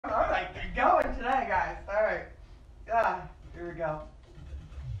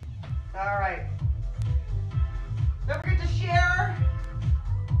All right. Don't forget to share.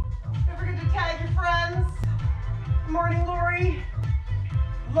 Don't forget to tag your friends. Good morning, Lori.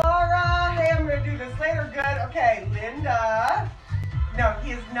 Laura. Hey, I'm going to do this later. Good. Okay, Linda. No,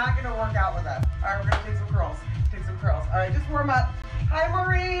 he is not going to work out with us. All right, we're going to take some curls. Take some curls. All right, just warm up. Hi,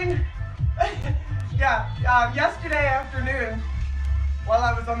 Maureen. Yeah, yesterday afternoon, while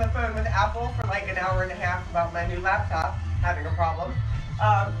I was on the phone with Apple for like an hour and a half about my new laptop having a problem,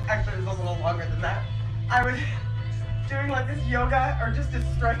 actually it was a little longer than that, I was doing like this yoga or just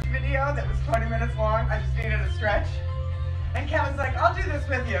a stretch video that was 20 minutes long. I just needed a stretch. And Kevin's like, I'll do this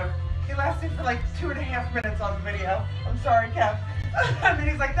with you. He lasted for like 2.5 minutes on the video. I'm sorry, Kev. And then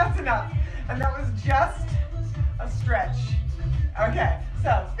he's like, that's enough. And that was just a stretch. Okay,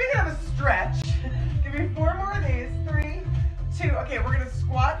 so speaking of a stretch, give me 4 more of these. 3, 2. Okay, we're gonna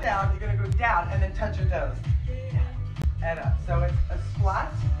squat down. You're gonna go down and then touch your toes. Down and up. So it's a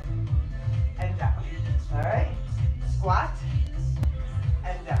squat and down. All right, squat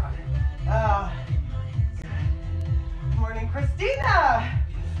and down. Good morning, Christina,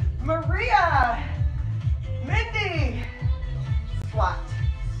 Maria, Mindy. Squat,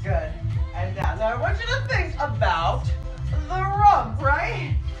 good, and down. Now I want you to think about the rump,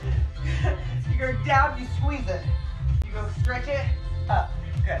 right? You go down, you squeeze it. You go stretch it, up,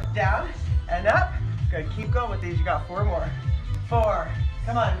 good. Down and up, good. Keep going with these. You got 4 more. 4,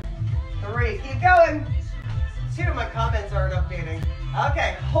 come on. 3, keep going. 2, my comments aren't updating.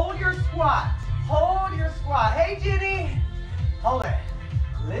 Okay, hold your squat. Hold your squat. Hey, Ginny. Hold it.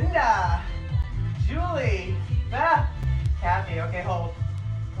 Linda, Julie, Beth, Kathy. Okay, hold.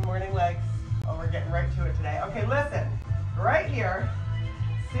 Good morning, legs. Oh, we're getting right to it today. Okay, listen. Right here,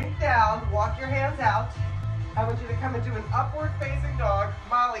 sink down, walk your hands out. I want you to come into an upward facing dog.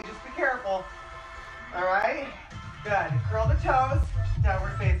 Molly, just be careful. All right? Good. Curl the toes,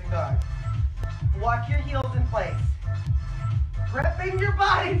 downward facing dog. Walk your heels in place. Prepping your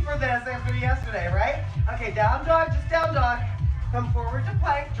body for this after yesterday, right? Okay, down dog, just down dog. Come forward to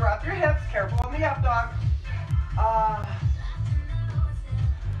plank, drop your hips, careful on the up dog.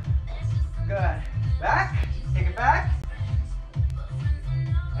 Good. Back, take it back.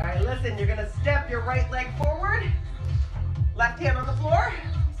 All right, listen, you're gonna step your right leg forward, left hand on the floor,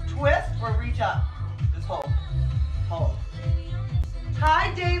 twist or reach up. Just hold, hold.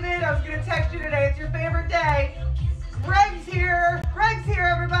 Hi, David, I was gonna text you today, it's your favorite day. Greg's here,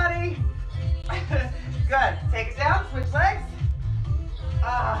 everybody. Good, take it down, switch legs.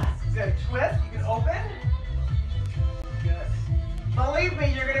 Good, twist, you can open. Good. Believe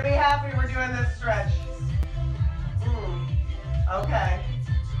me, you're gonna be happy we're doing this stretch. Okay.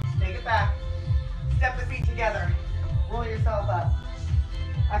 Take it back. Step the feet together. Roll yourself up.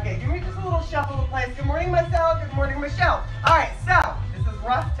 Okay, give me just a little shuffle in place. Good morning, Marcel. Good morning, Michelle. All right, so this is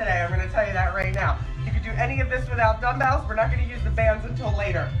rough today. I'm going to tell you that right now. You can do any of this without dumbbells. We're not going to use the bands until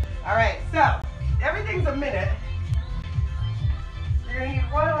later. All right, so everything's a minute. You're going to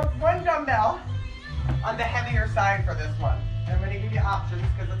need one dumbbell on the heavier side for this one. And I'm going to give you options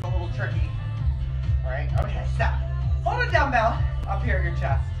because it's a little tricky. All right, okay, so hold a dumbbell up here at your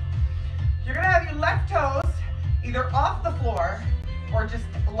chest. You're gonna have your left toes either off the floor or just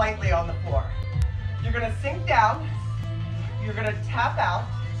lightly on the floor. You're gonna sink down, you're gonna tap out,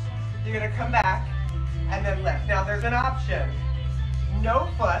 you're gonna come back, and then lift. Now there's an option.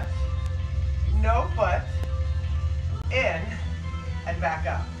 No foot, in, and back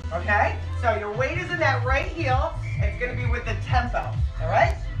up, okay? So your weight is in that right heel, it's gonna be with the tempo, all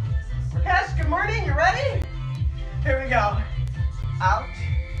right? Rakesh, good morning, you ready? Here we go. Out,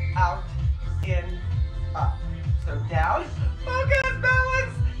 out, in, up. So down, focus,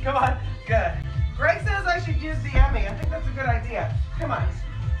 balance. Come on, good. Greg says I should use the Emmy. I think that's a good idea. Come on.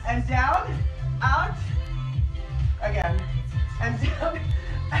 And down, out, again. And down,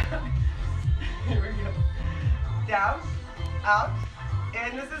 out. Here we go. Down, out,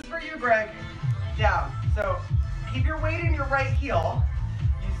 in. This is for you, Greg. Down. So keep your weight in your right heel.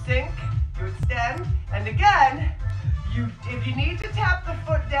 You sink, you extend, and again, if you need to tap the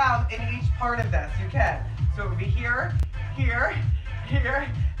foot down in each part of this, you can. So it would be here, here, here,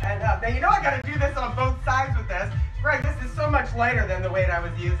 and up. Now you know I gotta do this on both sides with this. Greg, this is so much lighter than the weight I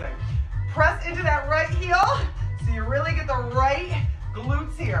was using. Press into that right heel so you really get the right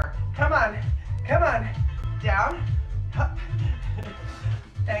glutes here. Come on, come on. Down, up.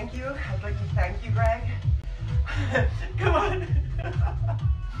 Thank you. I'd like to thank you, Greg. Come on.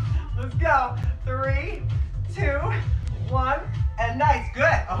 Let's go. 3, 2, 1, and nice,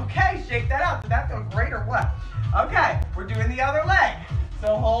 good. Okay, shake that out. Did that feel great or what? Okay, we're doing the other leg.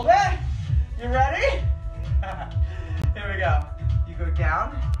 So hold it. You ready? Here we go. You go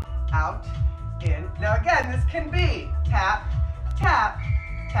down, out, again, this can be tap, tap,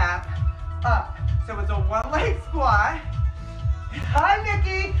 tap, up. So it's a one leg squat. Hi,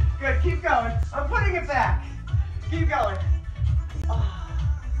 Nikki. Good, keep going. I'm putting it back. Keep going. Oh.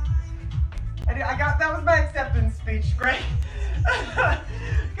 That was my acceptance speech. Great.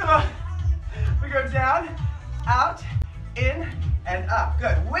 Come on. We go down, out, in, and up.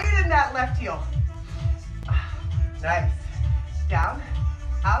 Good. Weight in that left heel. Nice. Down,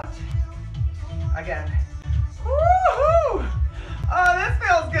 out, again. Woohoo! Oh, this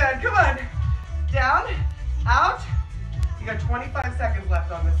feels good. Come on. Down, out. You got 25 seconds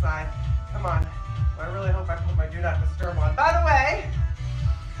left on this side. Come on. I really hope I put my do not disturb on. By the way,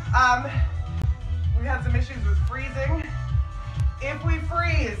 we had some issues with freezing. If we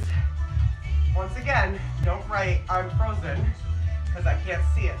freeze, once again, don't write I'm frozen because I can't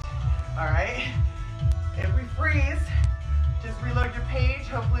see it. All right? If we freeze, just reload your page.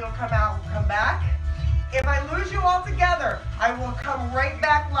 Hopefully it'll come out and come back. If I lose you all together, I will come right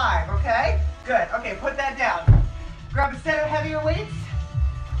back live, okay? Good. Okay, put that down. Grab a set of heavier weights.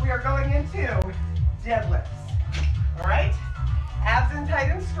 We are going into deadlifts. All right? Abs in tight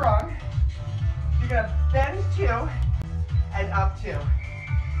and strong. You're gonna bend 2 and up 2.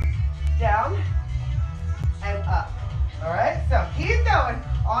 Down and up. All right? So keep going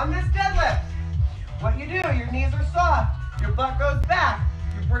on this deadlift. What you do, your knees are soft, your butt goes back,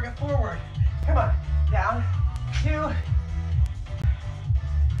 you bring it forward. Come on. Down, 2.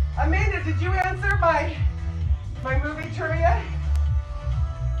 Amanda, did you answer my movie trivia?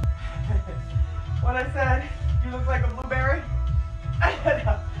 When I said you look like a blueberry?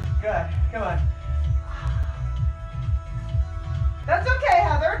 No. Good, come on. That's okay,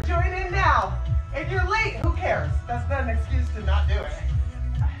 Heather, join in now. If you're late, who cares? That's not an excuse to not do it.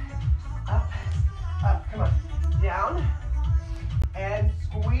 Up, up, come on. Down, and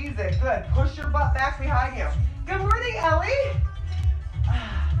squeeze it. Good. Push your butt back behind you. Good morning, Ellie.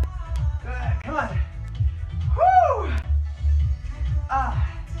 Good. Come on. Whoo!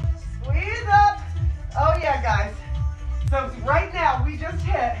 Squeeze up. Oh yeah, guys. So right now we just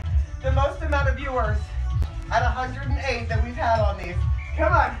hit the most amount of viewers at 108 that we've had on these.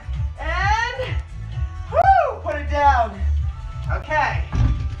 Come on. And whoo! Put it down. Okay.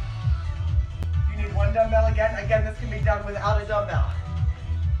 You need one dumbbell again. Again, this can be done without a dumbbell.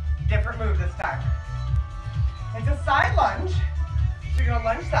 Different move this time. It's a side lunge. So you're gonna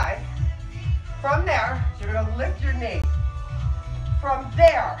lunge side. From there, you're gonna lift your knee. From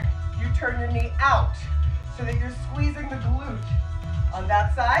there, you turn your knee out so that you're squeezing the glute on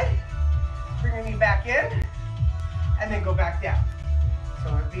that side. Bring your knee back in, and then go back down. So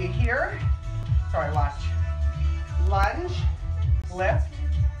it would be here. Sorry, watch. Lunge, lift,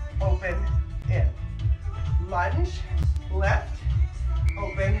 open, in. Lunge, lift,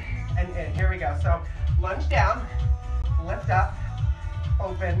 open, and in. Here we go. So lunge down, lift up,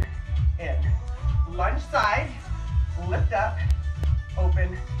 open, in. Lunge side, lift up,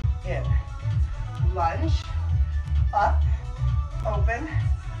 open, in. Lunge, up, open,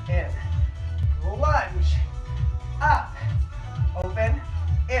 in. Lunge, up, open,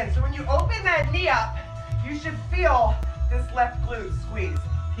 in. So when you open that knee up, you should feel this left glute squeeze.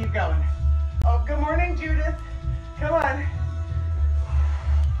 Keep going. Oh, good morning, Judith. Come on.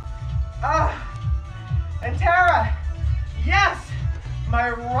 And Tara, yes, my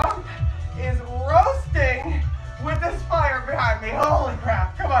rump is roasting with this fire behind me. Holy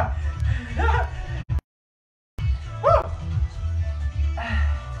crap, come on. Woo.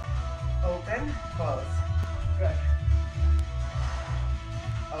 Open, close. Good.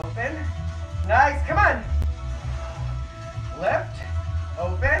 Open. Nice, come on. Lift,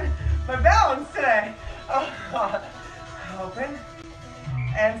 open. My balance today. Oh. Open.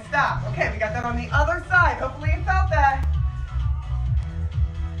 And stop. Okay, we got that on the other side. Hopefully you felt that.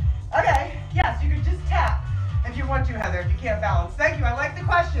 Okay, yes, you could just tap if you want to, Heather, if you can't balance. Thank you, I like the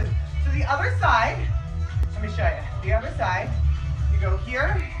question. So the other side, let me show you. The other side, you go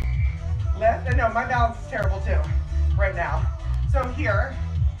here, lift, and no, my balance is terrible too, right now. So here,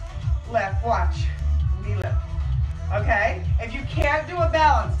 lift, watch, knee lift. Okay, if you can't do a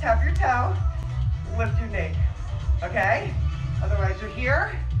balance, tap your toe, lift your knee. Okay? Otherwise, you're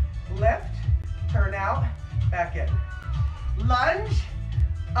here, lift, turn out, back in. Lunge,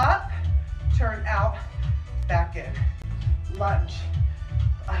 up, turn out, back in. Lunge,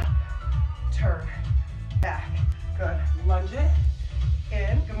 up, turn, back. Good. Lunge it,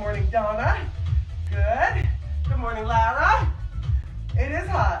 in. Good morning, Donna. Good. Good morning, Lara. It is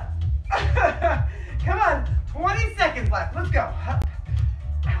hot. Come on, 20 seconds left. Let's go. Up,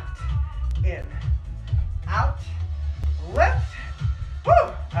 out, in, out, lift,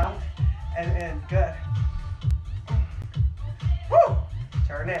 woo, out, and in. Good.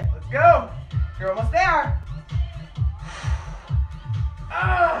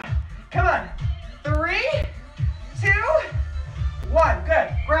 Come on. 3, 2, 1. Good.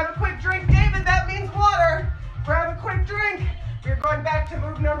 Grab a quick drink, David. That means water. Grab a quick drink. We're going back to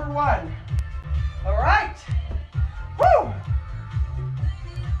move number 1. All right. Woo!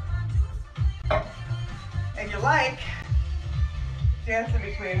 If you like, dance in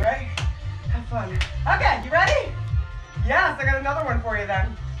between, right? Have fun. Okay, you ready? Yes, I got another one for you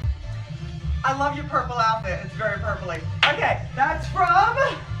then. I love your purple outfit. It's very purpley. Okay, that's from,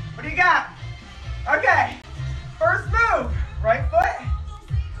 what do you got? Okay, first move, right foot.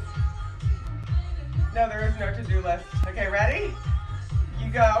 No, there is no to-do list. Okay, ready?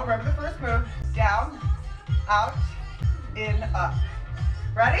 You go, remember the first move, down, out, in, up.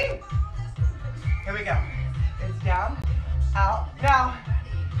 Ready? Here we go. It's down, out. Now,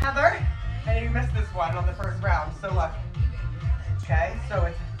 Heather, I know you missed this one on the first round, so look. Okay, so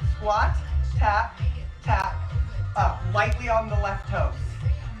it's squat, tap, tap, up. Lightly on the left toes,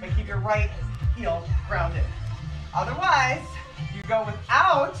 but keep your right heel grounded. Otherwise, you go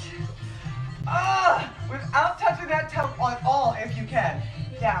without touching that toe at all if you can.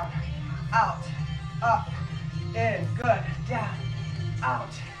 Down, out, up, in, good. Down, out,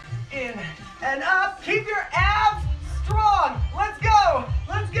 in, and up. Keep your abs strong. Let's go,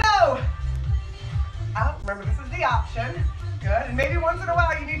 let's go. Out, remember this is the option. Good, and maybe once in a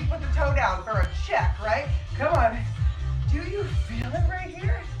while you need to put the toe down for a check, right? Come on. Do you feel it right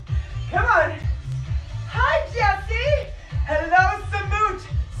here? Come on. Hi, Jessie. Hello, Samut.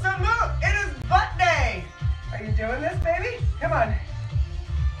 Samut, it is butt day. Are you doing this, baby? Come on.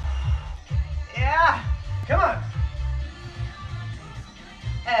 Yeah, come on.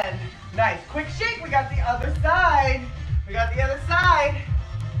 And nice, quick shake. We got the other side. We got the other side.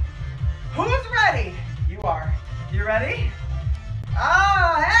 Who's ready? You are. You ready?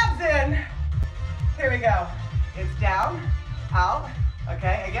 Ah, abs in. Here we go. It's down, out.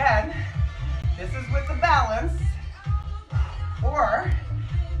 Okay, again. This is with the balance. Or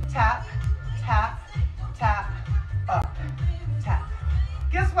tap, tap, tap, up, tap.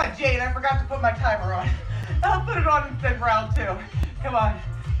 Guess what, Jade? I forgot to put my timer on. I'll put it on in round 2. Come on.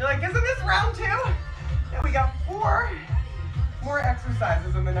 You're like, isn't this round 2? Yeah, we got 4 more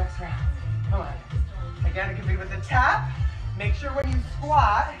exercises in the next round. Come on. Again, it can be with the tap. Make sure when you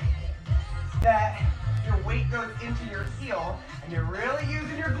squat that your weight goes into your heel and you're really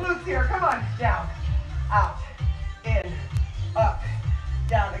using your glutes here. Come on. Down, out, in, up,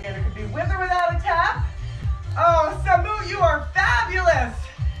 down. Again, it could be with or without a tap. Oh, Samu, you are fabulous.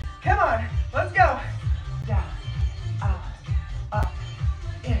 Come on. Let's go. Down, out, up,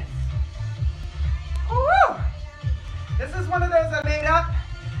 in. Woo! This is one of those I made up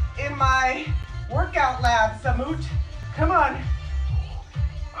in my workout lab, Samut. Come on.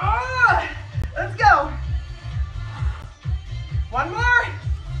 Oh, let's go. One more.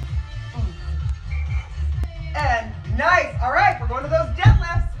 And nice. All right, we're going to those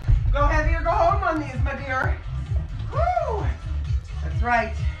deadlifts. Go heavy or go home on these, my dear. Woo! That's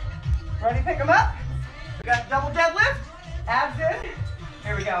right. Ready, pick them up. We got double deadlift. Abs in.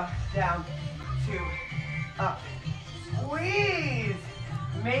 Here we go. Down, 2, up. Squeeze.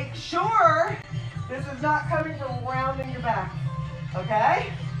 Make sure this is not coming from rounding your back.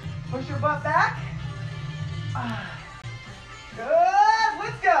 Okay? Push your butt back. Good.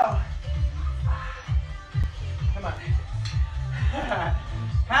 Let's go. Come on.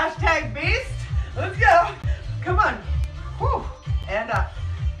 Hashtag beast. Let's go. Come on. Whew. And up.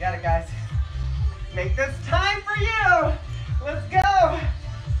 Got it, guys. Make this time for you. Let's go.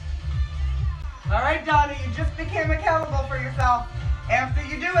 All right, Donna, you just became accountable for yourself. After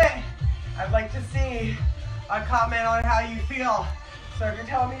you do it, I'd like to see a comment on how you feel. So if you're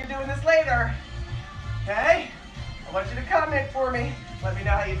telling me you're doing this later, okay, I want you to comment for me. Let me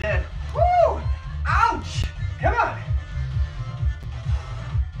know how you did. Woo! Ouch! Come on.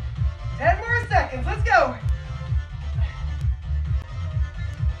 10 more seconds. Let's go.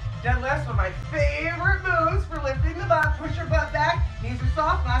 Deadlifts are my favorite moves for lifting the butt. Push your butt back. Knees are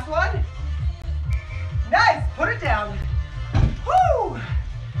soft. Last one. Nice. Put it down. Woo!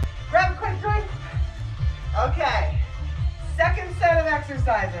 Grab a quick drink. Okay. Second set of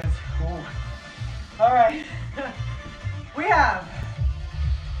exercises. Ooh. All right. We have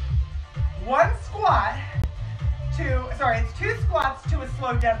it's 2 squats to a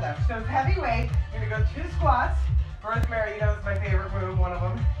slow deadlift. So it's heavy weight. You're gonna go 2 squats. Rosemary, you know, is my favorite move, one of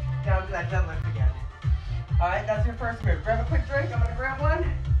them. Down to that deadlift again. All right, that's your first move. Grab a quick drink. I'm gonna grab one.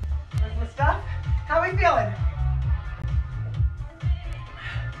 Here's my stuff. How are we feeling?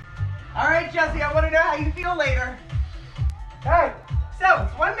 All right, Jesse, I want to know how you feel later. All right, so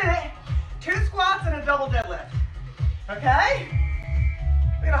it's 1 minute, 2 squats and a double deadlift. Okay?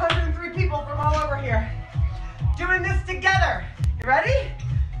 We got 103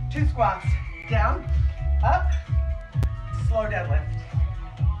 squats. Down, up, slow deadlift.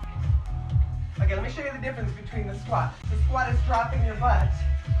 Okay, let me show you the difference between the squat. The squat is dropping your butt.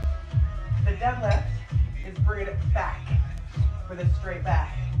 The deadlift is bringing it back with a straight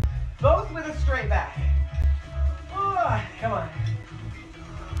back. Both with a straight back. Oh, come on.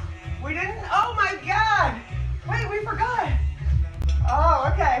 We didn't, oh my God. Wait, we forgot.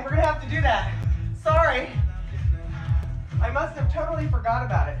 Oh, okay, we're gonna have to do that. Sorry. I must have totally forgot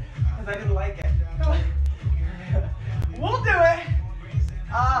about it because I didn't like it. We'll do it.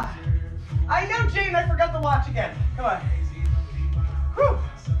 I know, Jane, I forgot the watch again. Come on. Whew.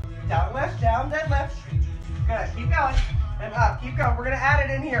 Down lift, down, deadlift. Good, keep going. And up, keep going. We're gonna add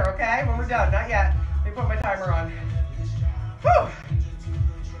it in here, okay? When we're done, not yet. Let me put my timer on. Whew.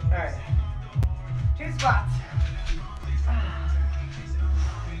 All right. 2 squats.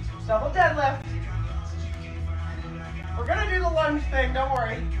 Double deadlift. We're gonna do the lunge thing, don't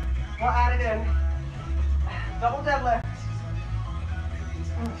worry. We'll add it in. Double deadlift.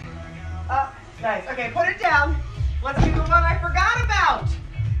 Up, nice. Okay, put it down. Let's do the one I forgot about.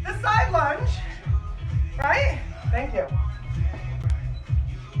 The side lunge, right? Thank you.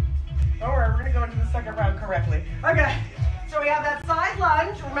 Don't worry, we're gonna go into the second round correctly. Okay, so we have that side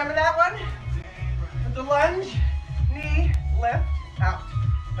lunge. Remember that one? With the lunge, knee, lift, out.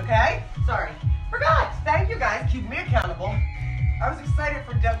 Okay? Sorry. Forgot. Thank you guys. Keep me accountable. I was excited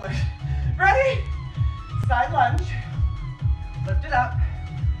for deadlift. Ready? Side lunge. Lift it up.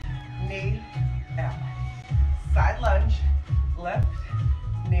 Knee, out. Side lunge. Lift,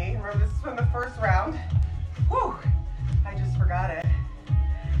 knee. Remember, this is from the first round. Whew. I just forgot it.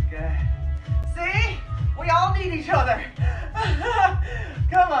 Good. See? We all need each other.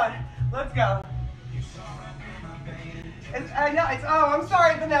 Come on. Let's go. I know, oh, I'm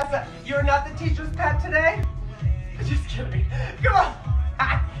sorry, Vanessa. You're not the teacher's pet today? Just kidding. Come on.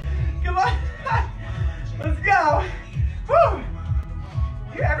 Come on. Let's go. Woo.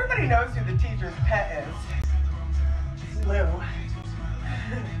 Everybody knows who the teacher's pet is. Lou.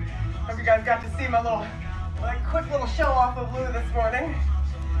 Hope you guys got to see my quick little show off of Lou this morning.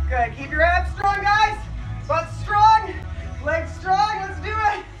 Good. Keep your abs strong, guys. Butt strong. Legs strong. Let's do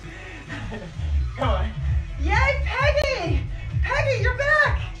it. Come on. Yay, Peggy! Peggy, you're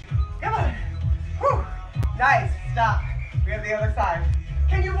back! Come on. Whew. Nice. Stop. We have the other side.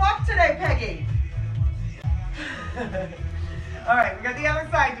 Can you walk today, Peggy? All right, we got the other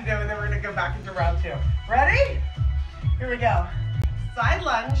side to do, and then we're going to go back into round 2. Ready? Here we go. Side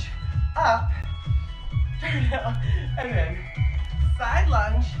lunge, up, turn out, and then side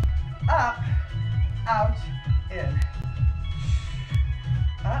lunge, up, out, in.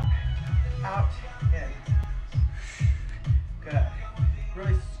 Up, out, in. Good.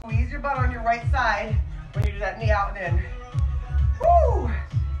 Really squeeze your butt on your right side when you do that knee out and in. Woo!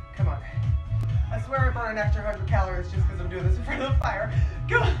 Come on. I swear I burn an extra 100 calories just because I'm doing this in front of the fire.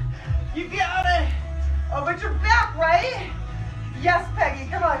 Come on. You got it. Oh, but you're back, right? Yes, Peggy.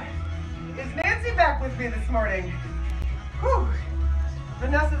 Come on. Is Nancy back with me this morning? Whew.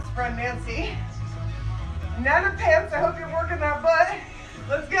 Vanessa's friend, Nancy. Nana Pants, I hope you're working that butt.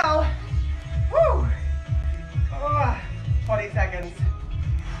 Let's go. Woo! Oh. 20 seconds.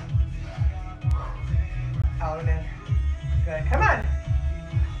 Out and in. Good. Come on.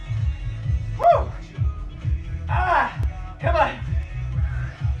 Woo! Come on.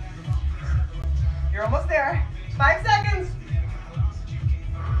 You're almost there. 5 seconds.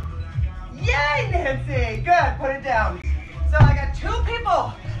 Yay, Nancy. Good. Put it down. So I got 2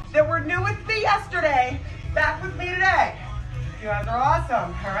 people that were new with me yesterday back with me today. You guys are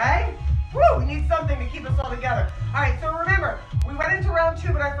awesome. All right? Woo! We need something to keep us all together. All right, so remember, we went into round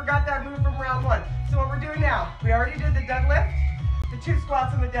 2, but I forgot that move from round 1. So what we're doing now, we already did the deadlift, the 2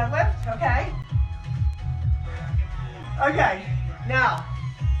 squats and the deadlift, okay? Okay, now,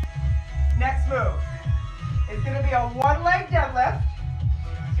 next move is gonna be a 1-leg deadlift.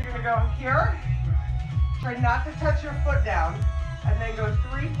 So you're gonna go here, try not to touch your foot down, and then go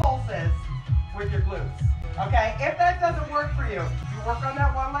 3 pulses with your glutes, okay? If that doesn't work for you, you work on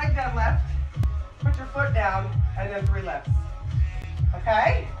that 1-leg deadlift, put your foot down, and then 3 lifts.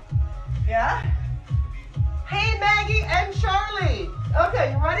 Okay? Yeah? Hey, Maggie and Charlie.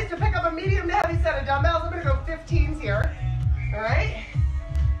 Okay, you ready to pick up a medium to heavy set of dumbbells? I'm gonna go 15s here. All right?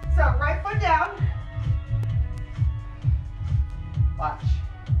 So, right foot down. Watch.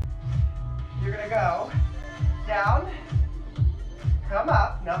 You're gonna go down, come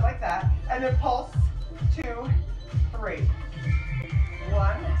up, not like that, and then pulse, 2, 3.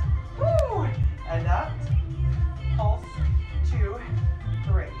 1, woo, and up, pulse, 2,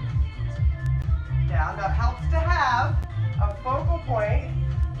 3. Down. Now it helps to have a focal point.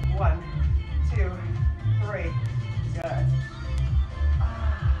 1,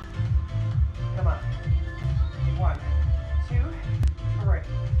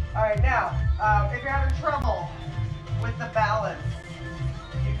 All right, now, if you're having trouble with the balance,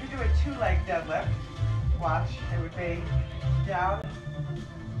 you can do a 2-leg deadlift. Watch, it would be down,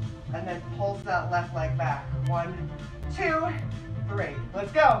 and then pulse that left leg back. 1, 2, 3.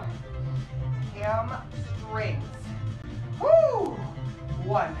 Let's go. Hamstrings. Woo!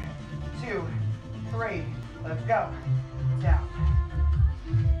 1, 2, 3. Let's go. Down.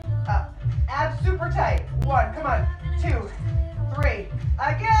 Up. Abs super tight. 1, come on. 2, 3.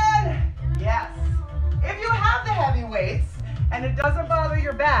 Again. Yes. If you have the heavy weights and it doesn't bother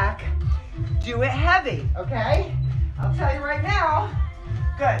your back, do it heavy, okay? I'll tell you right now.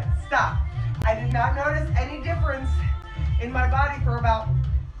 Good. Stop. I did not notice any difference in my body for about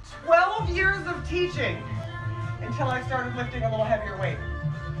 12 years of teaching until I started lifting a little heavier weight.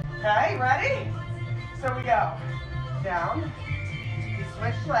 Okay, ready? So we go down, you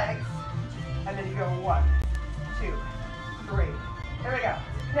switch legs, and then you go 1, 2, 3. There we go.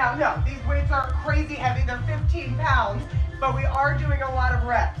 Now, no, these weights aren't crazy heavy. They're 15 pounds, but we are doing a lot of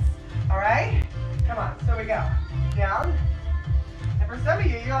reps, all right? Come on, so we go down. And for some of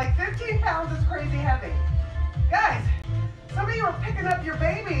you, you're like, 15 pounds is crazy heavy. Guys, some of you are picking up your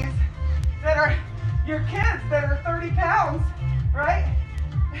babies that are, your kids that are 30 pounds, right?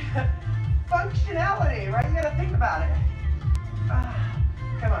 Functionality, right? You gotta think about it.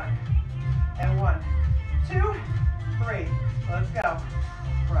 Come on. And 1, 2, 3. Let's go.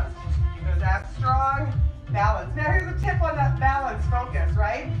 Front. Keep those abs strong. Balance. Now here's a tip on that balance focus,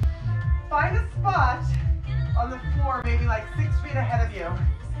 right? Find a spot on the floor, maybe like 6 feet ahead of you,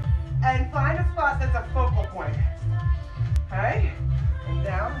 and find a spot that's a focal point. Okay? And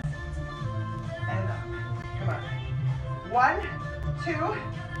down and up. Come on. 1,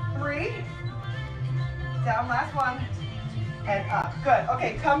 2, 3. Down, last one. And up. Good.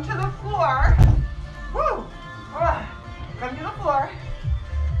 Okay, come to the floor. Woo! Come to the floor.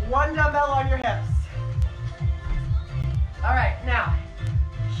 1 dumbbell on your hips. All right, now,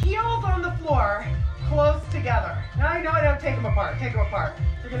 heels on the floor, close together. Now I know I don't take them apart. Take them apart.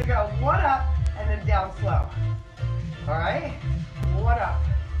 You're gonna go 1 up and then down slow. All right? 1 up,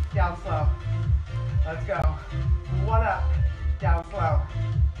 down slow. Let's go. 1 up, down slow.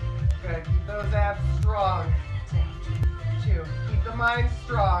 Good. Keep those abs strong. 2. Keep the mind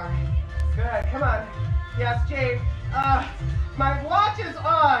strong. Good. Come on. Yes, Jade. My watch is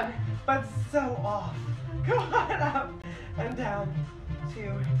on, but so off. Come on up and down.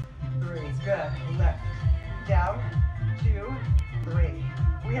 2, 3. Good. Lift. Down. 2, 3.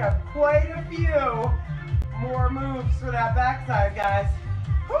 We have quite a few more moves for that backside, guys.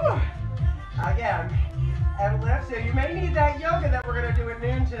 Whew. Again. And lift. So you may need that yoga that we're going to do at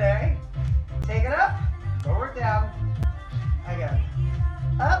noon today. Take it up. Lower it down. Again.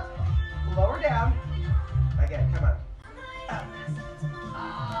 Up. Lower down. Again. Come on. Up.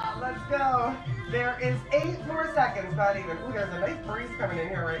 Let's go. There is 8 more seconds, not even. Ooh, there's a nice breeze coming in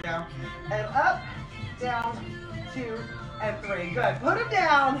here right now. And up, down, 2, and 3. Good. Put them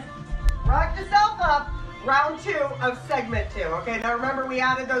down. Rock yourself up. Round 2 of segment 2. Okay, now remember we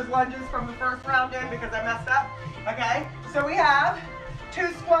added those lunges from the first round in because I messed up. Okay, so we have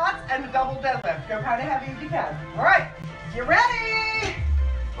 2 squats and a double deadlift. Go kind of heavy if you can. All right, you ready?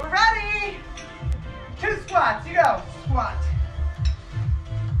 We're ready. 2 squats. You go. Squat.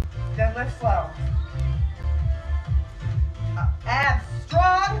 Deadlift slow. Abs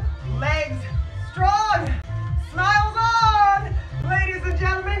strong, legs strong. Smiles on. Ladies and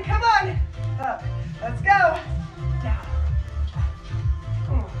gentlemen, come on. Up. Let's go. Down.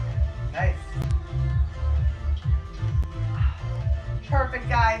 Nice. Perfect,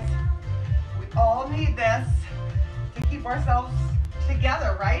 guys. We all need this to keep ourselves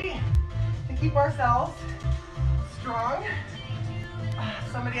together, right? To keep ourselves strong.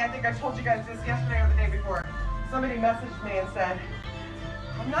 Somebody, I think I told you guys this yesterday or the day before, somebody messaged me and said,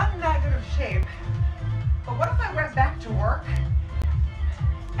 I'm not in that good of shape, but what if I went back to work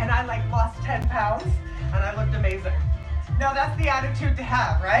and I like lost 10 pounds and I looked amazing? No, that's the attitude to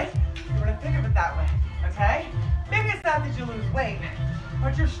have, right? You want to think of it that way, okay? Maybe it's not that you lose weight,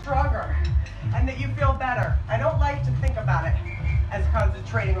 but you're stronger and that you feel better. I don't like to think about it as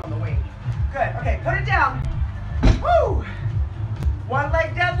concentrating on the weight. Good, okay, put it down. Woo! 1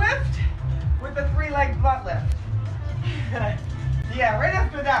 leg deadlift with a 3-leg butt lift. Yeah, right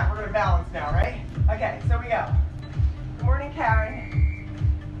after that, we're gonna balance now, right? Okay, so we go. Good morning, Karen.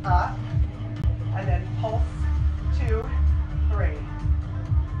 Up, and then pulse, 2, 3.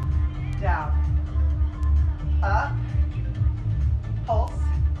 Down. Up, pulse,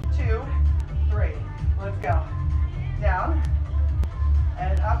 2, 3. Let's go. Down,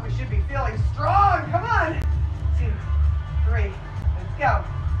 and up. We should be feeling strong. Come on. 2, 3. Let's go.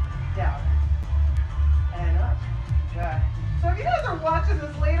 down, and up. Good. So if you guys are watching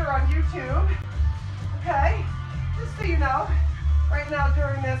this later on YouTube, okay, just so you know, right now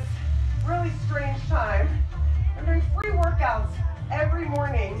during this really strange time, I'm doing free workouts every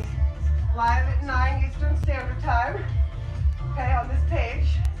morning, live at 9 Eastern Standard Time, okay, on this page.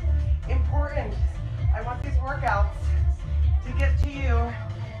 Important. I want these workouts to get to you,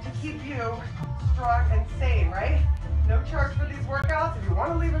 to keep you strong and sane, right? No charge for these workouts. If you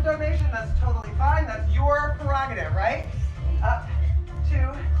want to leave a donation, that's totally fine. That's your prerogative, right? Up, 2,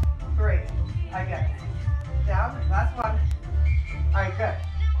 3. Again. Down. Last one. All right, good.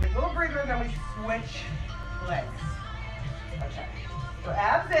 Take a little breather, then we switch legs. Okay. So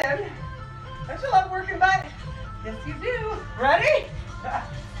abs in. Don't you love working butt? Yes, you do. Ready?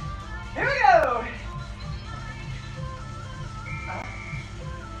 Here we go.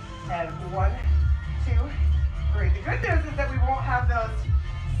 And 1, 2, 3. The good news is that we won't have those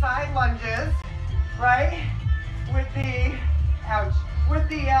side lunges, right? With the, ouch, with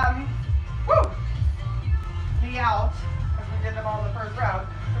the, knee out, because we did them all in the first round.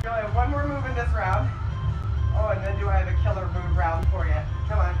 So we only have one more move in this round. Oh, and then do I have a killer move round for you?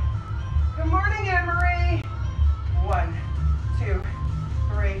 Come on. Good morning, Anne-Marie. 1, 2,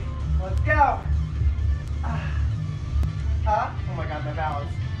 3. Let's go. Oh my God, my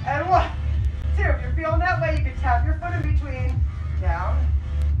balance. And 1, 2. If you're feeling that way, you can tap your foot in between. Down.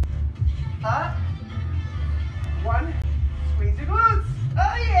 Up. 1. Squeeze your glutes.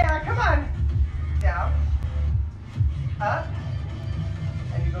 Oh yeah, come on. Down. Up.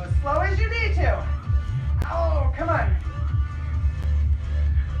 And you go as slow as you need to. Oh, come on.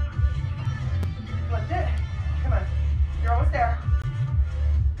 Lift it. Come on. You're almost there.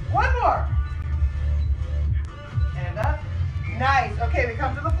 1 more. And up. Nice. Okay, we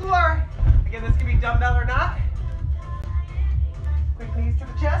come to the floor. Again, this can be dumbbell or not. Quick knees to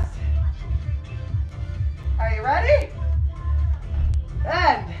the chest. Are you ready?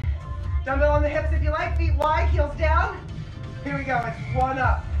 And dumbbell on the hips if you like. Feet wide, heels down. Here we go. It's 1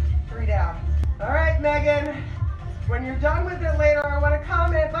 up, 3 down. All right, Megan. When you're done with it later, I want to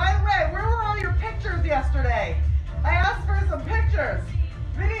comment. By the way, where were all your pictures yesterday? I asked for some pictures,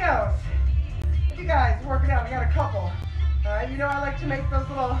 videos. You guys working out? I got a couple. You know I like to make those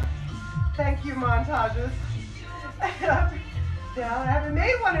little thank you montages. Down. I haven't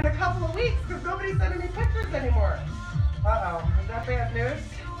made one in a couple of weeks because nobody's sending me pictures anymore. Uh-oh, is that bad news?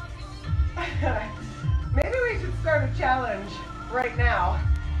 Maybe we should start a challenge right now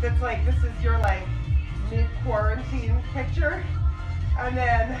that's like, this is your like mid-quarantine picture. And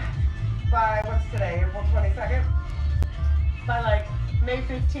then by, what's today, April 22nd? By like May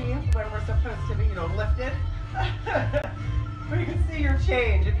 15th, when we're supposed to be, you know, lifted. We can see your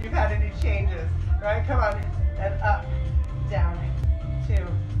change if you've had any changes, right? Come on, and up, down, 2,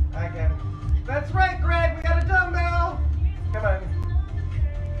 again. That's right, Greg, we got a dumbbell. Come on.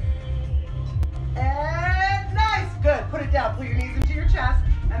 And nice, good. Put it down, pull your knees into your chest,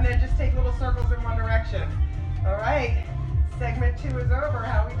 and then just take little circles in one direction. All right, segment 2 is over.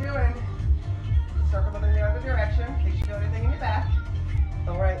 How we doing? Circle them in the other direction in case you feel anything in your back.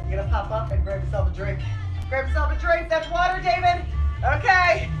 All right, you're gonna pop up and grab yourself a drink. Grab yourself a drink. That's water, David.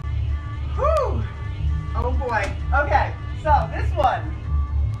 Okay. Whew. Oh boy. Okay. So this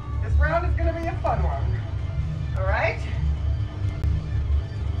round is gonna be a fun one. All right.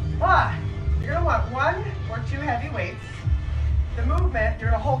 You're gonna want 1 or 2 heavy weights. The movement,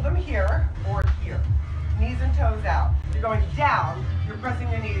 you're gonna hold them here or here. Knees and toes out. You're going down. You're pressing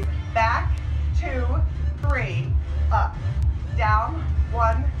your knees back. 2, 3, up. Down.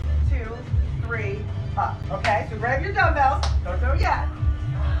 1, 2, 3, up. Okay, so grab your dumbbells. Don't go yet.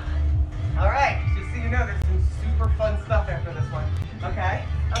 All right, just so you know, there's some super fun stuff after this one. Okay,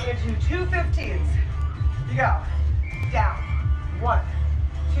 I'm gonna do 2 15s. You go. Down. 1,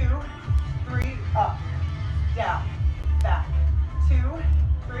 2, 3, up. Down. Back. 2,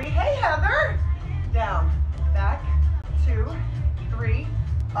 3. Hey, Heather. Down. Back. 2, 3,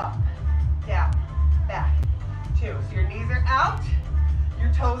 up. Down. Back. 2. So your knees are out.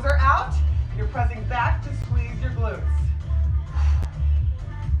 Your toes are out. You're pressing back to squeeze your glutes.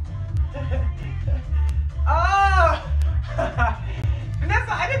 Oh!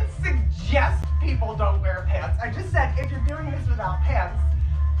 Vanessa, I didn't suggest people don't wear pants. I just said if you're doing this without pants,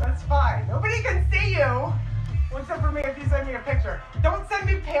 that's fine. Nobody can see you, except for me if you send me a picture. Don't send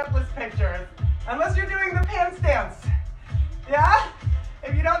me pantless pictures unless you're doing the pants dance. Yeah?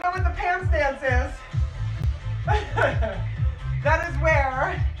 If you don't know what the pants dance is, that is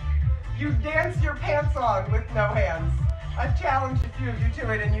where you dance your pants on with no hands. I've challenged a few of you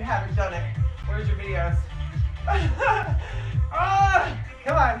to it and you haven't done it. Where's your videos? Oh,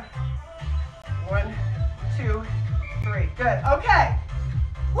 come on. Good, okay.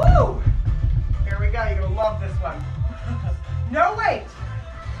 Woo! Here we go, you're gonna love this one. No weight.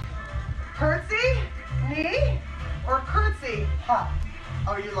 Curtsy, knee, or curtsy, hop.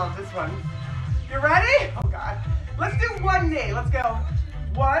 Oh, you love this one. You ready? Oh God. Let's do one knee. Let's go.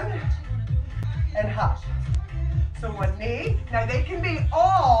 One and hop. So one knee. Now they can be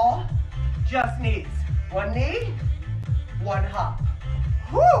all just knees. One knee, one hop.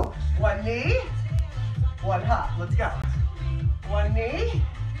 Woo! One knee, one hop. Let's go. One knee,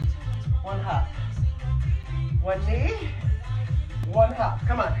 one hop. One knee, one hop.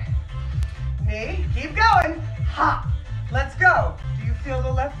 Come on. Knee, keep going. Hop. Let's go. Do you feel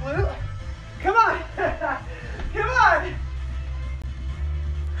the left glute? Come on. Come on.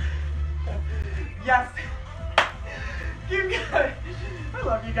 Yes. Keep going. I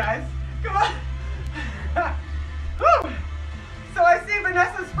love you guys. Come on. Woo. So I see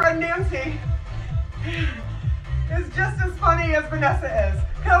Vanessa's friend Nancy is just as funny as Vanessa is.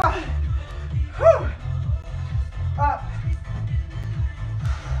 Come on. Woo. Up.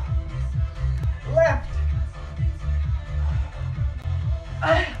 Lift.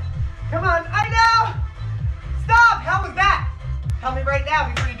 Come on, I know. Stop, how was that? Tell me right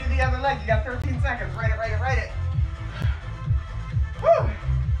now before you do the other leg. You got 13 seconds, write it, write it, write it. Woo.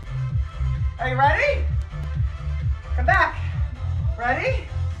 Are you ready? Come back. Ready?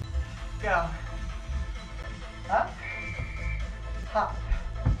 Go. Up, hop.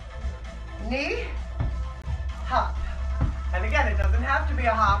 Knee, hop. And again, it doesn't have to be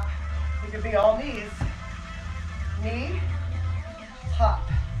a hop. It could be all knees. Knee, hop.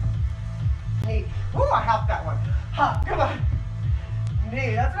 Knee. Ooh, I hopped that one. Hop, come on.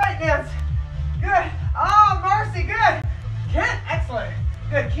 Knee, that's right, Nance. Good. Oh, Marcy, good. Kent, excellent.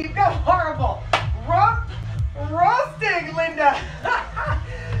 Good, keep going. Horrible. Roasting, Linda.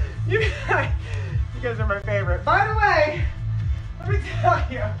 you guys are my favorite. By the way, let me tell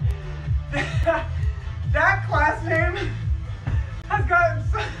you, that class name has gotten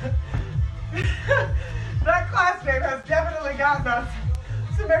that class name has definitely gotten us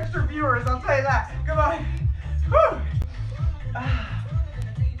some extra viewers, I'll tell you that. Come on. Whew.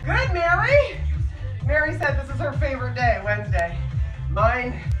 Good, Mary. Mary said this is her favorite day, Wednesday.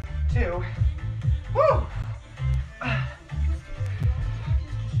 Mine too. Whew.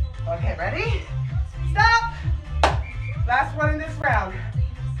 Okay, ready? Stop. Last one in this round.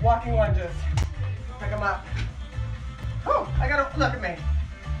 Walking lunges. Pick them up. Whew. I gotta look at me.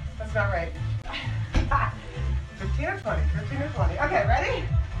 That's not right. 15 or 20, 15 or 20. Okay, ready?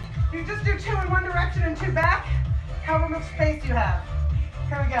 You just do 2 in one direction and 2 back. However much space you have.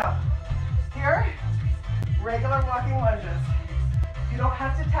 Here we go. Here, regular walking lunges. You don't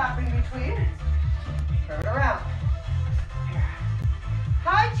have to tap in between. Turn it around. Here.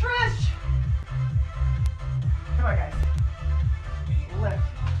 Hi, Trish. Come on, guys. Lift.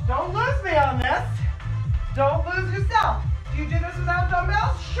 Don't lose me on this. Don't lose yourself. Do you do this without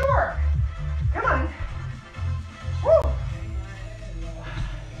dumbbells? Sure. Come on. Woo.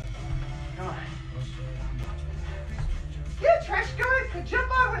 Come on. Yeah, Trish, go ahead.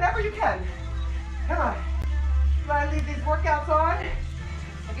 Jump on whenever you can. Come on. You want to leave these workouts on?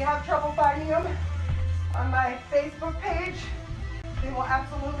 If you have trouble finding them on my Facebook page, they will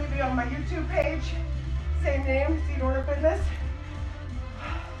absolutely be on my YouTube page. Same name, Seed Order Fitness.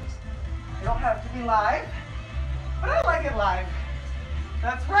 They don't have to be live, but I like it live.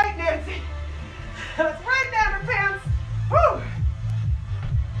 That's right, Nancy. That's right, Nanderpants. Woo!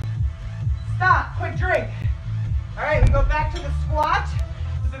 Stop, quick drink. All right, we go back to the squat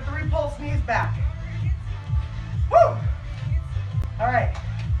with the 3 pulse knees back. Woo! All right,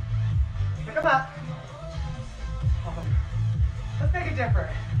 pick them up. Let's make it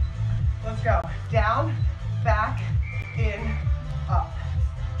different. Let's go. Down, back, in, up.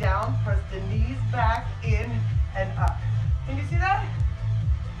 Down, press the knees back, in, and up. Can you see that?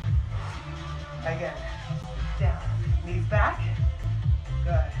 Again. Down, knees back.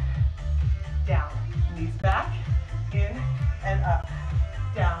 Good. Down, knees back, in, and up.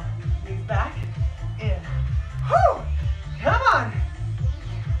 Down, knees back, in. Whew! Come on!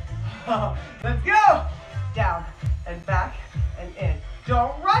 Oh, let's go! Down, and back, and in.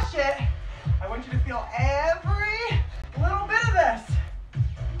 Don't rush it. I want you to feel every little bit of this.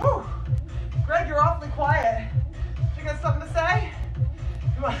 Whew. Greg, you're awfully quiet. You got something to say?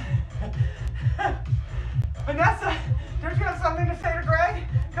 Come on. Vanessa, don't you have something to say to Greg?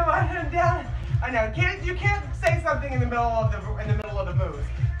 Come on, and down. I know, you can't say something in the middle of the moves.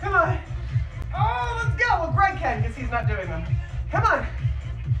 Come on. Oh, let's go. Well, Greg can because he's not doing them. Come on.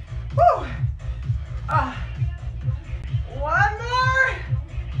 Woo. One more.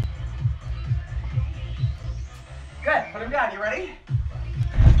 Good. Put them down. You ready?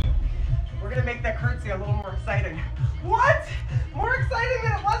 We're gonna make that curtsy a little more exciting. What? More exciting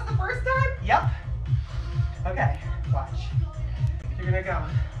than it was the first time? Yep. Okay, watch. You're gonna go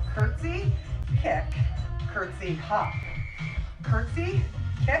curtsy, kick, curtsy, hop. Curtsy,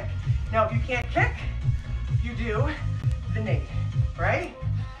 kick. Now if you can't kick, you do the knee, right?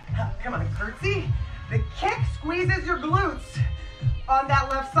 Come on, curtsy. The kick squeezes your glutes on that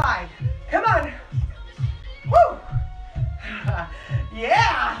left side. Come on. Woo!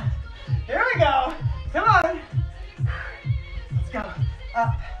 Yeah! Here we go. Come on. Let's go.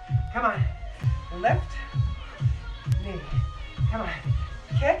 Up. Come on. Lift. Knee. Come on.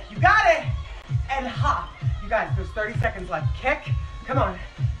 Kick. You got it. And hop. You guys, there's 30 seconds left. Kick. Come on.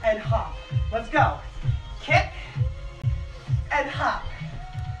 And hop. Let's go. Kick. And hop.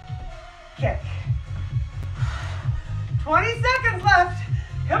 Kick. 20 seconds left.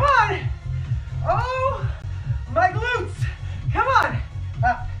 Come on. Oh, my glutes. Come on.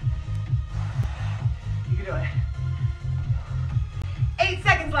 Up. You can do it. 8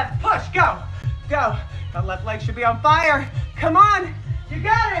 seconds left. Push. Go. Go. The left leg should be on fire. Come on. You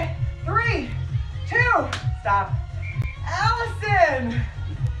got it. 3, 2. Stop. Allison.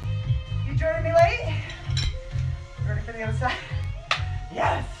 You joining me late? Ready for the other side?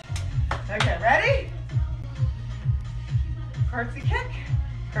 Yes. Okay, ready? Curtsy kick,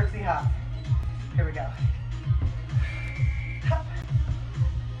 curtsy hop. Here we go. Hop.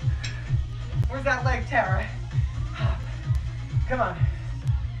 Where's that leg, Tara? Hop. Come on.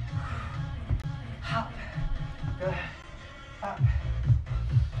 Hop. Good. Hop.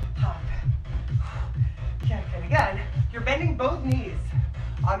 Hop. Kick. And again, you're bending both knees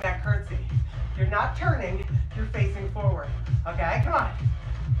on that curtsy. You're not turning, you're facing forward. Okay, come on.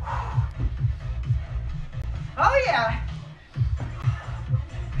 Oh yeah.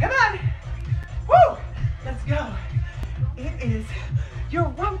 Come on. Woo! Let's go. It is your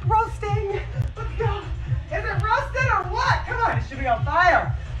rump roasting. Let's go. Is it roasted or what? Come on, it should be on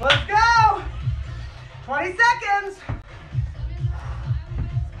fire. Let's go. 20 seconds.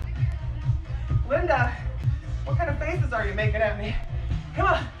 Linda, what kind of faces are you making at me? Come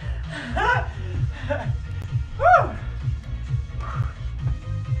on. Woo!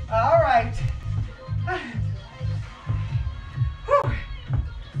 All right. Whew.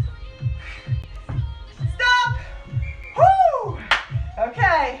 Stop. Woo!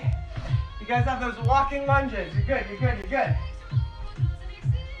 Okay. You guys have those walking lunges. You're good, you're good, you're good.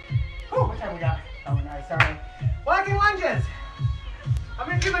 Whew, what time we got? Oh, nice, all right. Walking lunges. I'm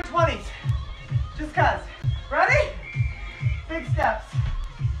gonna do my 20s. Just cause. Ready? Big steps.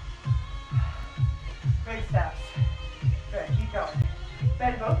 Big steps. Good, keep going.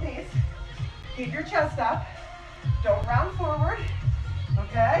 Bend both knees. Keep your chest up. Don't round forward.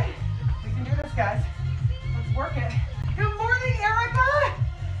 Okay? We can do this, guys. Let's work it. Good morning, Erica.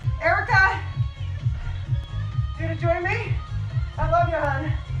 Erica, you gonna join me? I love you,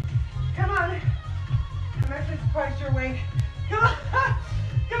 hon. Come on. I'm actually surprised you're awake. Come on.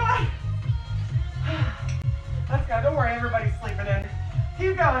 Come on. Let's go. Don't worry, everybody's sleeping in.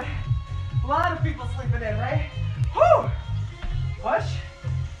 Keep going. A lot of people sleeping in, right? Whew. Push.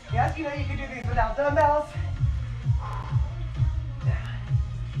 Yes, you know you can do these without dumbbells.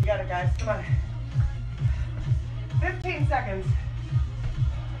 You got it, guys. Come on. 15 seconds.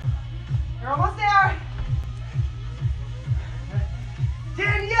 You're almost there.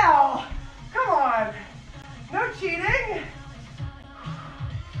 Danielle, come on. No cheating.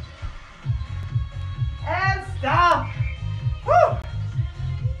 And stop. Woo!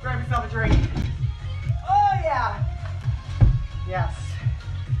 Grab yourself a drink. Oh, yeah. Yes.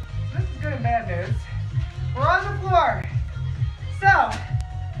 This is good and bad news. We're on the floor. So,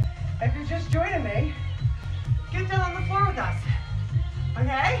 if you're just joining me, get down on the floor with us.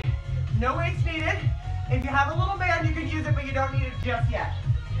 Okay? No weights needed. If you have a little band, you can use it, but you don't need it just yet.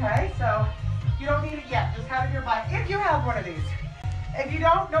 Okay? So, you don't need it yet. Just have it nearby if you have one of these. If you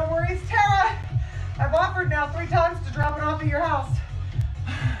don't, no worries. Tara, I've offered now 3 times to drop it off at your house.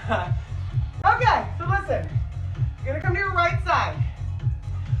 Okay, so listen. You're gonna come to your right side.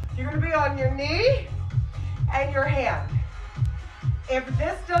 You're gonna be on your knee and your hand. If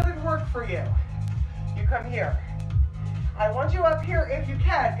this doesn't work for you, you come here. I want you up here if you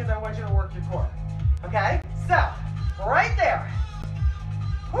can, because I want you to work your core. Okay? So, right there.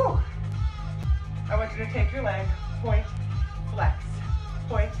 Whew. I want you to take your leg, point, flex,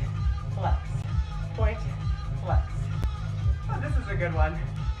 point, flex, point, flex. Oh, this is a good one.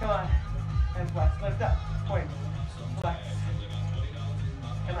 Come on. And flex. Lift up. Point, flex.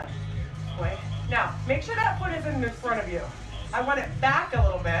 Come on. Point. Now, make sure that foot is in the front of you. I want it back a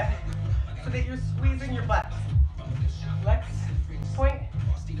little bit so that you're squeezing your butt. flex, point,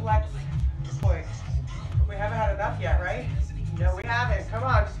 flex, point. We haven't had enough yet, right? No, we haven't. Come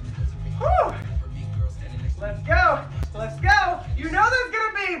on. Whew. Let's go. Let's go. You know there's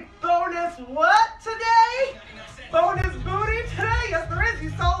going to be bonus what today? Bonus booty today? Yes, there is. You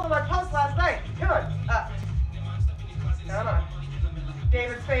saw it on my post last night. Come on. Up. Come on.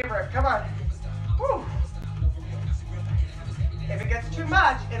 David's favorite. Come on. Whew. If it gets too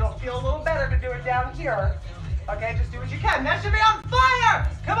much, it'll feel a little better to do it down here. Okay, just do what you can. That should be on fire.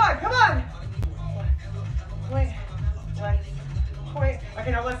 Come on, come on. Point, flex, point.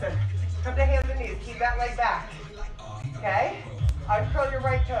 Okay, now listen. Come to hands and knees. Keep that leg back. Okay? Uncurl your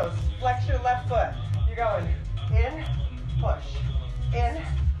right toes. Flex your left foot. You're going in, push, in,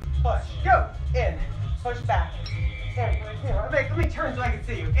 push. Go. In, push back. In. Let me turn so I can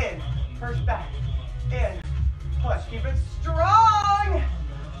see you. In, push back. In, push. Keep it strong.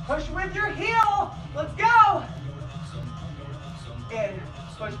 Push with your heel. Let's go. In,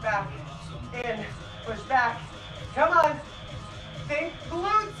 push back. In, push back. Come on. Think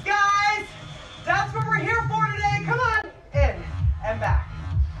glutes, guys. That's what we're here for today. Come on. In and back.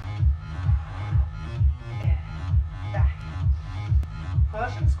 In, back.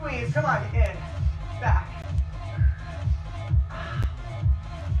 Push and squeeze. Come on. In, back.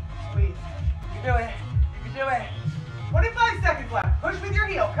 Squeeze. You can do it. You can do it. 25 seconds left. Push with your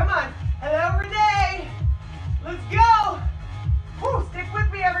heel. Come on. Hello, Renee. Let's go. Woo, stick with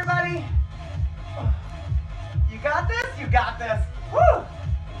me, everybody. You got this? You got this. Woo!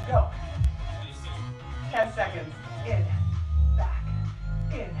 Go. 10 seconds. In, back,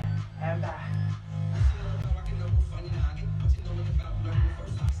 in, and back.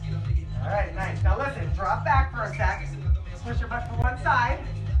 All right, nice. Now listen, drop back for a sec. Push your butt to one side.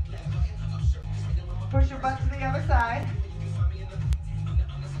 Push your butt to the other side.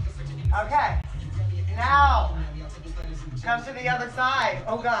 Okay. Now, come to the other side.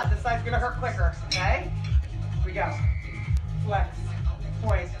 Oh God, this side's gonna hurt quicker, okay? Here we go. Flex,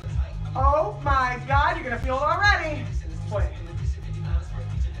 point. Oh my God, you're gonna feel it already. Point.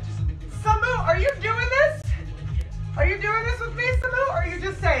 Samu, are you doing this? Are you doing this with me, Samu? Or are you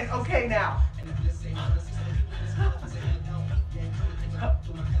just saying, okay now?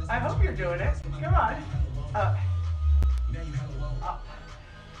 I hope you're doing it. Come on. Up. Up.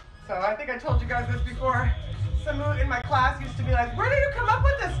 So I think I told you guys this before. Samu in my class used to be like, where do you come up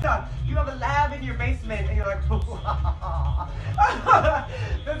with this stuff? You have a lab in your basement. And you're like,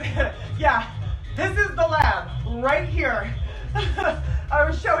 yeah, this is the lab right here. I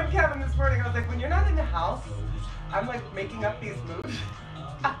was showing Kevin this morning. I was like, when you're not in the house, I'm like making up these moves.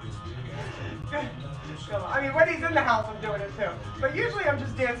 I mean, when he's in the house, I'm doing it too. But usually I'm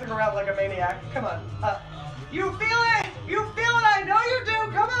just dancing around like a maniac. Come on. You feel it? You feel it? I know you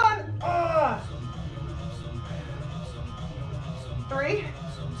do. Come on. 3,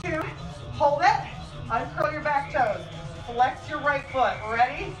 2, hold it. Uncurl your back toes. Flex your right foot.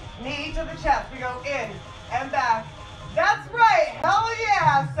 Ready? Knee to the chest. We go in and back. That's right. Hell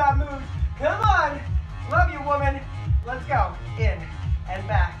yeah, Samu. Come on. Love you, woman. Let's go. In and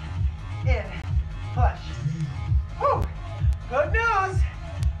back. In. Push. Whew. Good news.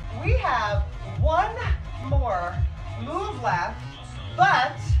 We have one more move left,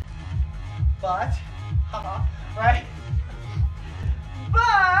 but, right?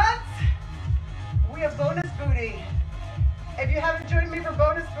 But we have bonus booty. If you haven't joined me for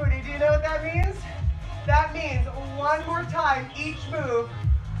bonus booty, do you know what that means? That means one more time each move,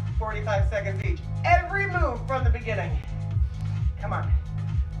 45 seconds each. Every move from the beginning. Come on,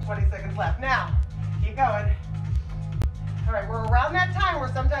 20 seconds left. Now, keep going. All right, we're around that time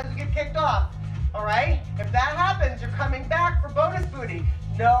where sometimes we get kicked off. All right, if that happens, you're coming back for bonus booty.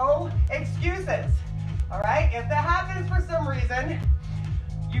 No excuses. All right, if that happens for some reason,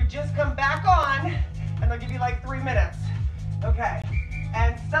 you just come back on and they'll give you like 3 minutes. Okay,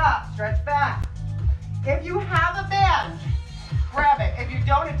 and stop, stretch back. If you have a band, grab it. If you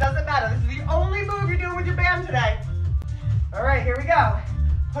don't, it doesn't matter. This is the only move you're doing with your band today. All right, here we go.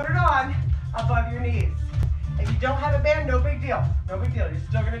 Put it on above your knees. If you don't have a band, no big deal. No big deal, you're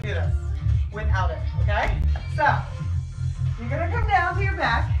still gonna do this without it, okay? So, you're gonna come down to your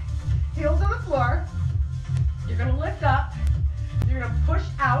back, heels on the floor. You're gonna lift up, you're gonna push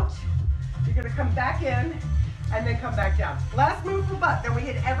out, you're gonna come back in, and then come back down. Last move for butt, then we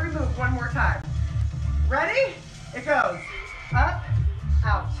hit every move one more time. Ready? It goes up,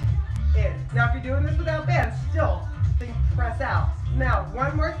 out, in. Now if you're doing this without bands, still think press out. Now,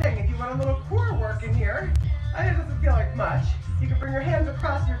 one more thing, if you want a little core work in here, I know it doesn't feel like much, you can bring your hands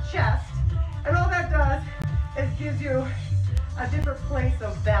across your chest, and all that does is gives you a different place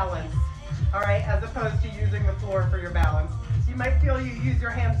of balance. all right, as opposed to using the floor for your balance. You might feel you use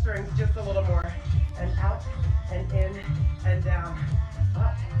your hamstrings just a little more. And out, and in, and down,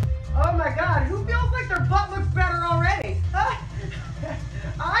 up. Oh my God, who feels like their butt looks better already?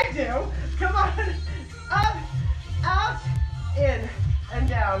 I do. Come on. Up, out, in, and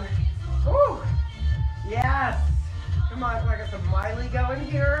down. Ooh. Yes. Come on. I got some Miley going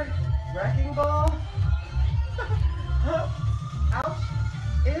here. Wrecking ball. Out,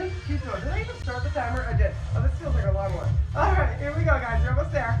 in, keep going. Did I even start the timer? I did. Oh, this feels like a long one. All right, here we go, guys. You're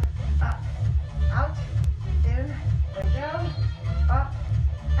almost there. Up, out, in, and down. Up,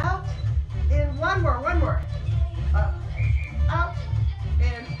 out, in. One more. Up, out,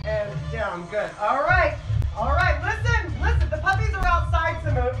 in, and down. Good. All right. Listen. The puppies are outside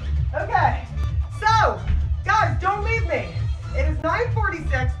to move. Okay. So, guys, don't leave me. It is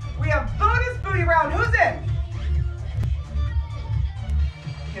 9:46. We have bonus booty round. Who's in?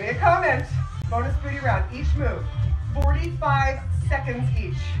 Give me a comment. Bonus booty round. Each move. 45 seconds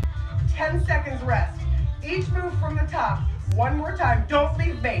each. 10 seconds rest. Each move from the top. One more time. Don't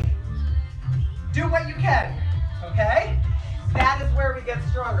leave me. Do what you can. Okay? That is where we get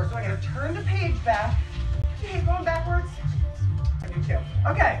stronger. So I'm going to turn the page back. Do you hate going backwards? I do too.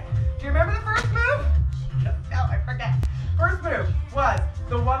 Okay. Do you remember the first move? No, I forget. First move was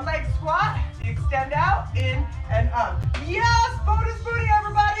the one leg squat, the extend out, in and up. Yes, bonus booty,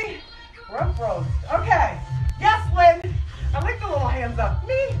 everybody. Rump roast. Okay. Yes, Lynn. I like the little hands up.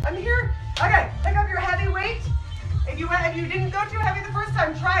 Me, I'm here. Okay, pick up your heavy weight. If you didn't go too heavy the first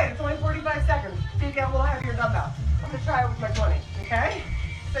time, try it. It's only 45 seconds. So you get a little heavier dumbbell. I'm gonna try it with my 20. Okay?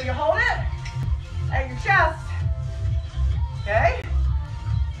 So you hold it at your chest. Okay?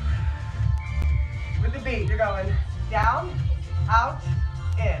 With the beat, you're going down, out,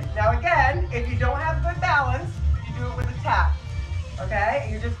 in. Now again, if you don't have good balance, you do it with a tap. Okay?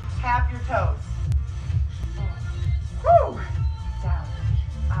 And you just tap your toes. Woo! Down,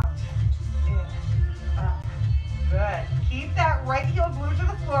 out, in, up. Good. Keep that right heel glued to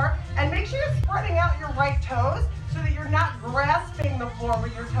the floor and make sure you're spreading out your right toes so that you're not grasping the floor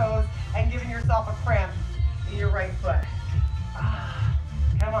with your toes and giving yourself a cramp in your right foot.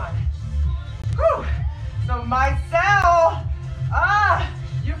 Come on. Whew. So Marcel,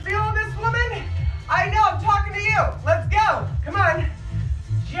 you feeling this, woman? I know, I'm talking to you. Let's go. Come on.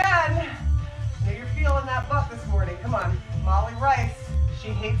 Jen, I know you're feeling that butt this morning. Come on. Molly Rice, she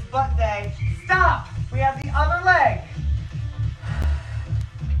hates butt day. Stop. We have the other leg.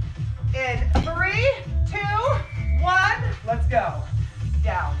 In 3, 2, 1, let's go.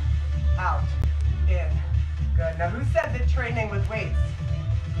 Down, out, in. Good. Now who said that training with weights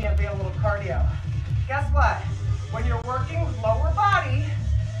can't be a little cardio? Guess what? When you're working with lower body,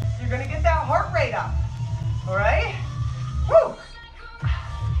 you're gonna get that heart rate up. All right? Woo!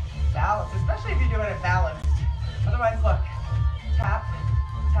 Balance, especially if you're doing it balanced. Otherwise, look. Tap,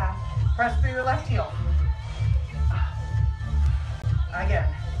 tap. Press through your left heel. Again.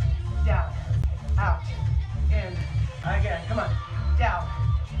 Down, out, in. Again. Come on. Down,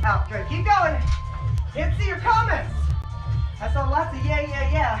 out. Good. Keep going. Can't see your comments. I saw lots of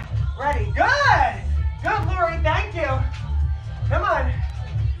yeah. Ready. Good. Good, Lori. Thank you. Come on.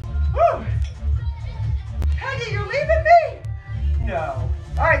 Woo. Peggy, you're leaving me? No.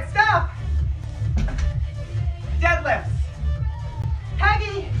 All right, stop. Deadlifts.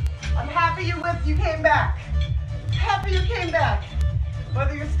 Peggy, I'm happy you came back. Happy you came back.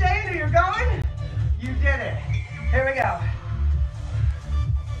 Whether you're staying or you're going, you did it. Here we go.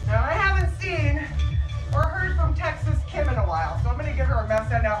 Now I haven't seen or heard from Texas Kim in a while, so I'm going to give her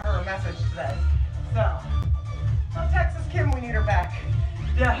send out her a message today. So Texas Kim, we need her back.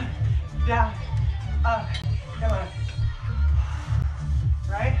 Down, up, come on.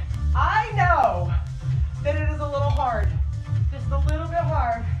 Right? I know that it is a little hard, just a little bit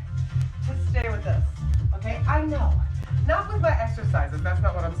hard to stay with this, okay? I know. Not with my exercises, that's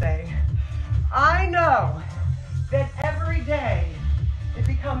not what I'm saying. I know that every day it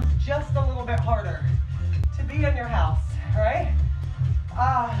becomes just a little bit harder to be in your house, all right?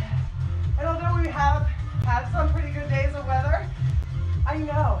 And although we have had some pretty good days of weather, I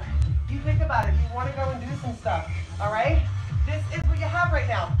know, you think about it, you want to go and do some stuff, all right? This is what you have right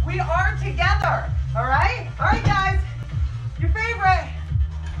now. We are together, all right? All right, guys, your favorite,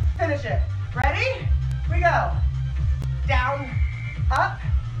 finish it. Ready? We go. Down, up,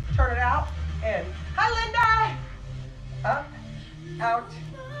 turn it out, in. Hi, Linda. Up, out,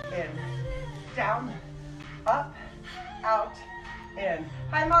 in. Down, up, out, in.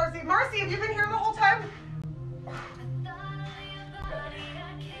 Hi, Marcy. Marcy, have you been here the whole time?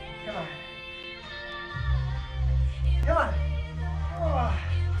 Come on. Come on. Oh.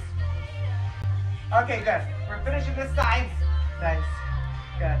 Okay, good. We're finishing this side. Nice.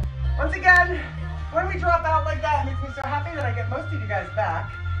 Good. Once again, when we drop out like that, it makes me so happy that I get most of you guys back.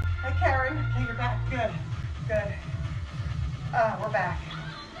 Hi, Karen. Okay, you're back. Good. Good. We're back.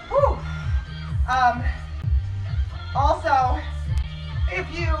 Whew. Also, if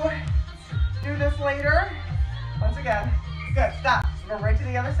you do this later, once again, good, stop. Go right to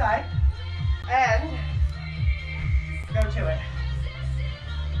the other side and go to it.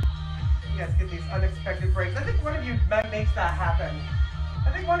 You guys get these unexpected breaks. I think one of you makes that happen.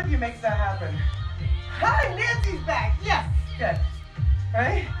 Hi, Nancy's back. Yes, good.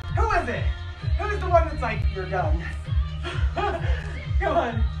 Right? Who is it? Who's the one that's like, you're done? Come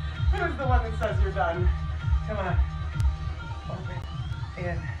on. Who's the one that says you're done? Come on. Open,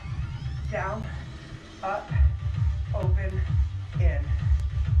 in, down, up, open, in.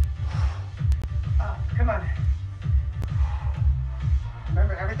 Up, come on.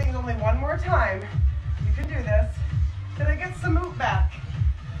 Remember, everything's only one more time. You can do this. Did I get some moot back?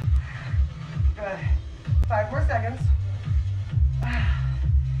 Good. 5 more seconds.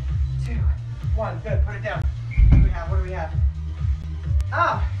 2, 1. Good. Put it down. What do we have?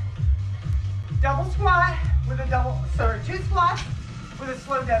 Double squat with a 2 squats with a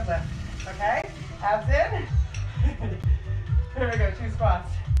slow deadlift. Okay? Abs in. Here we go. 2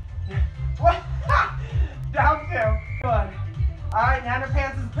 squats. What? Down 2. Come on. All right, now your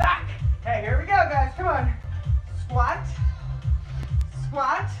pants is back. Okay, here we go, guys. Come on. Squat,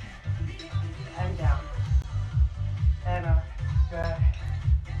 squat, and down. And up. Good.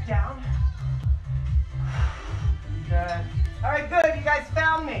 Down. Good. All right, good. You guys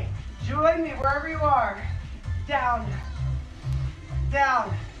found me. Join me wherever you are. Down.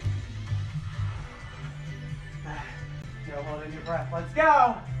 Down. Still holding your breath. Let's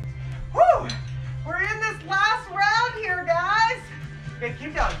go. Woo! We're in this last round here, guys. Okay,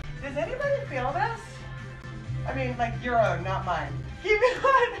 keep going. Does anybody feel this? I mean, like your own, not mine. Keep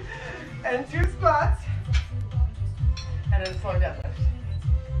going. And 2 squats. And a slow deadlift.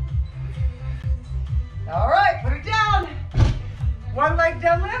 All right, put it down. 1 leg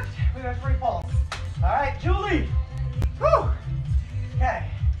deadlift with a 3 pulls. All right, Julie. Whew. Okay,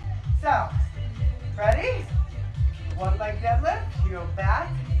 so, ready? 1 leg deadlift. You go back,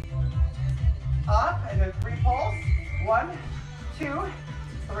 up, and then 3 pulls. 1, 2,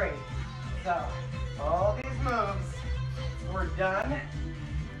 3. So, all these moves, we're done.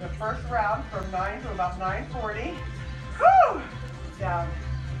 The first round from 9 to about 9:40. Whew! Down.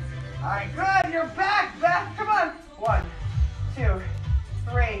 All right, good. You're back. Come on. 1, 2,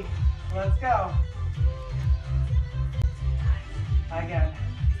 3. Let's go. Again.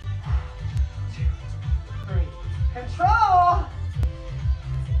 2, 3. Control.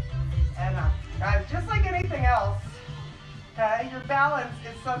 And up. Guys, just like anything else, okay, your balance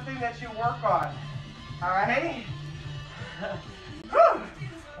is something that you work on. All right? Whew.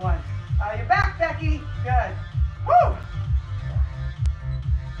 1. You're back, Becky. Good. Woo!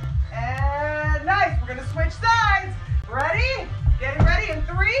 And nice. We're going to switch sides. Ready? Getting ready in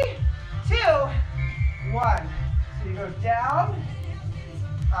 3, 2, 1. So you go down,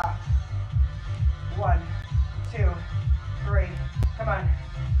 up. 1, 2, 3. Come on.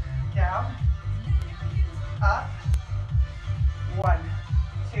 Down, up. 1,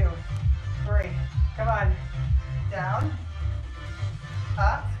 2, 3. Come on. Down,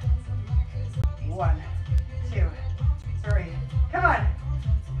 up. 1, 2, 3. Come on.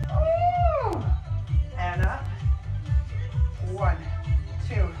 Ooh. And up. 1,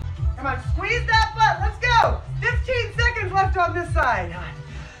 2. Come on, squeeze that butt. Let's go. 15 seconds left on this side.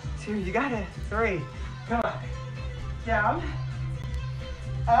 2, you got it. 3. Come on. Down.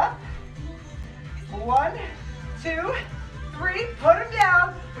 Up. 1, 2, 3. Put them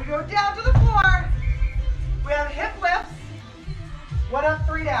down. We go down to the floor. We have hip lifts. 1 up,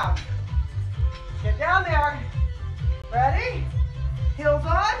 3 down. Get down there. Ready? Heels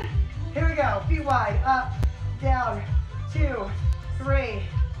on. Here we go. Feet wide. Up, down, 2, 3.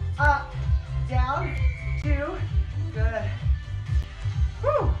 Up, down, 2. Good.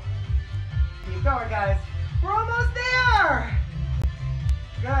 Whew. Keep going, guys. We're almost there.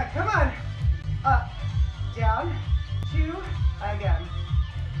 Good. Come on. Up, down, 2. Again.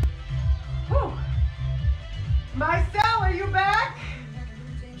 Whew. Marcel, are you back?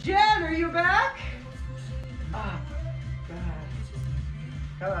 Jen, are you back? Up. Good.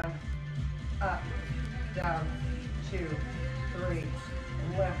 Come on. Up, down, 2, 3.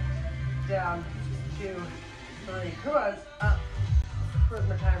 And lift, down, 2, 3. Come on. Up. Where's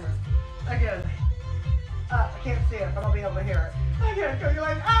my timer? Again. Up. I can't see it, but I'll be able to hear it. Again. So you're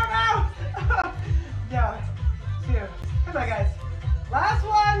like, oh no! Down, 2. Come on, guys. Last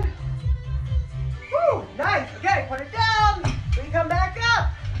one.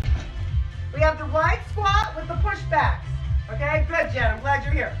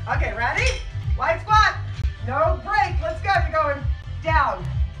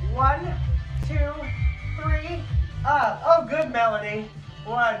 1, 2, 3, up. Oh, good, Melanie.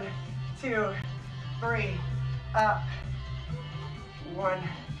 1, 2, 3, up. 1,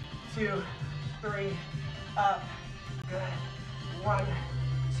 2, 3, up. Good. 1,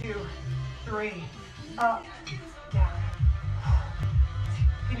 2, 3, up, down.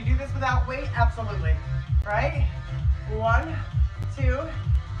 Can you do this without weight? Absolutely. Right? 1, 2,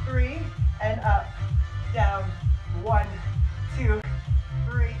 3, and up, down. 1, 2,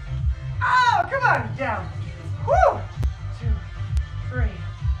 3. Oh, come on, down. Woo! 2, 3,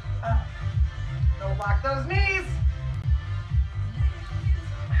 up. Don't lock those knees.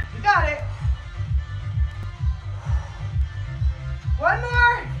 You got it. One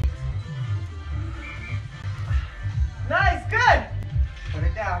more. Nice, good. Put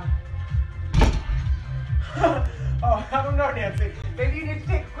it down. Oh, I don't know, Nancy. Maybe you need to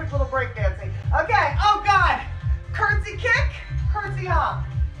take a quick little break, Nancy. Okay, oh God. Curtsy kick, curtsy hop.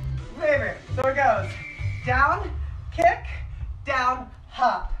 Favorite. So it goes down, kick, down,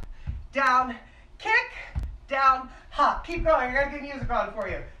 hop. Down, kick, down, hop. Keep going. I gotta get music on for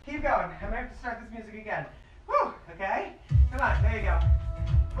you. Keep going. I'm gonna have to start this music again. Whew, okay? Come on, there you go.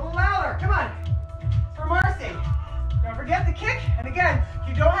 A little louder, come on. For Marcy. Don't forget the kick, and again,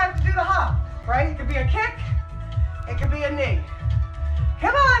 you don't have to do the hop, right? It could be a kick, it could be a knee.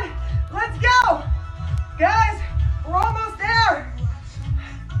 Come on, let's go. Guys, we're almost there.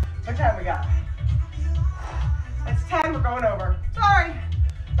 What time we got? It's 10, we're going over. Sorry.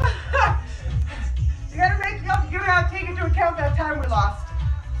 You gotta take into account that time we lost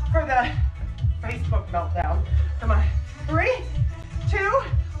for the Facebook meltdown. Come on. 3, 2,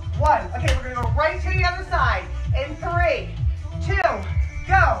 1. Okay, we're gonna go right to the other side. In 3, 2,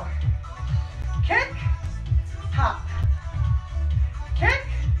 go. Kick, hop. Kick,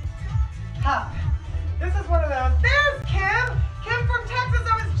 hop. This is one of those. There's Kim. Kim from Texas.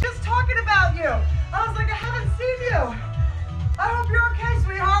 I was just talking about you. I was like, I haven't seen you. I hope you're okay,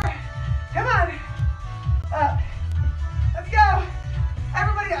 sweetheart. Come on. Let's go.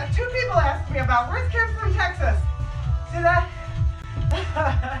 Everybody, 2 people asked me about, where's Kim from Texas? See that?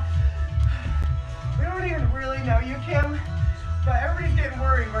 We don't even really know you, Kim, but everybody's getting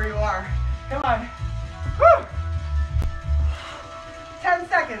worried where you are. Come on. Woo! 10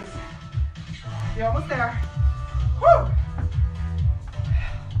 seconds. You're almost there. Woo!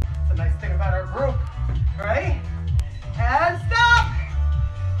 That's a nice thing about our group, right? And stop!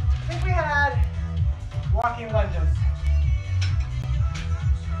 I think we had walking lunges.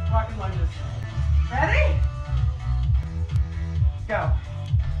 Walking lunges. Ready? Go.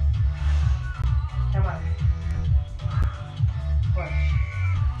 Come on. Push.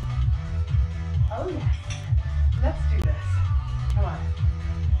 Oh yes. Let's do this. Come on.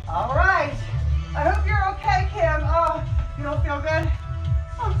 All right. I hope you're okay, Kim. Oh, you don't feel good?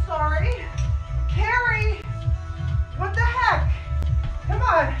 I'm sorry. Carrie, what the heck? Come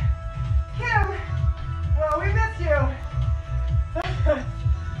on. Kim, well, we miss you.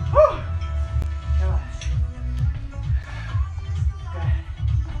 Whew. Come on. Good.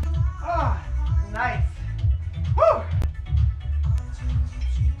 Oh, nice. Whew.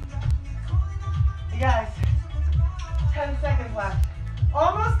 You guys, 10 seconds left.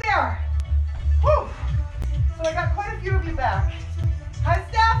 Almost there. Whew. So I got quite a few of you back. Hi,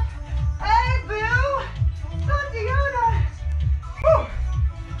 Steph. Hey, Boo. Tatiana. Whew.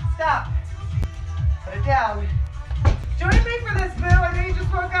 Stop. Put it down. Join me for this, Boo. I know you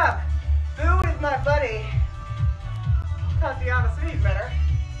just woke up. Boo is my buddy. Tatiana, so he's better.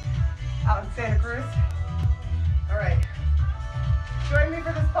 Out in Santa Cruz. All right. Join me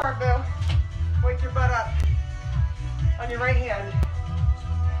for this part, Boo. Wake your butt up. On your right hand.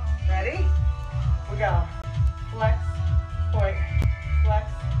 Ready? We go. Flex, point, flex,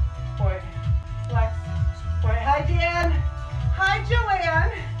 point, flex, point. Hi, Dan. Hi,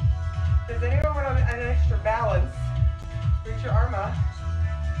 Joanne. Does anyone want an extra balance? Reach your arm up.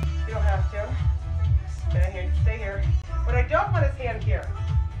 You don't have to. Stay here. What I don't want is hand here.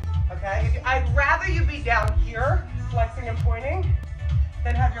 Okay? I'd rather you be down here, flexing and pointing,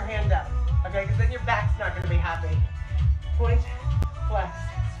 than have your hand up. Okay? Because then your back's not going to be happy. Point, flex,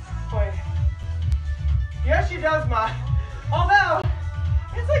 point. Yes, she does, Ma. Although,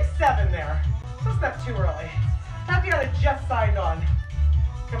 it's like 7 there. So it's not too early. Tatiana just signed on.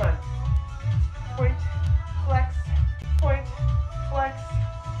 Come on. Point, flex, point, flex.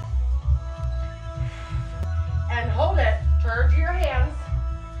 And hold it. Turn to your hands.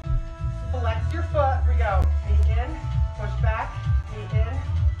 Flex your foot. Here we go. Knee in, push back, knee in,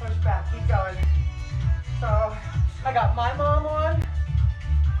 push back. Keep going. So, I got my mom on.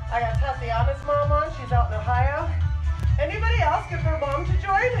 I got Tatiana's mom on. She's out in Ohio. Anybody else get their mom to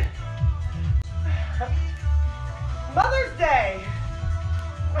join?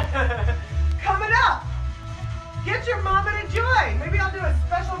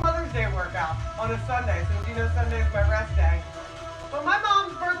 on a Sunday, since you know Sunday is my rest day. Well, my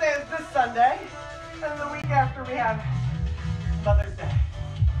mom's birthday is this Sunday, and the week after we have Mother's Day.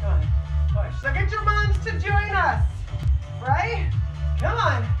 Come on, push. So get your moms to join us, right? Come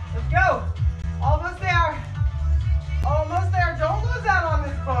on, let's go. Almost there. Almost there. Don't lose out on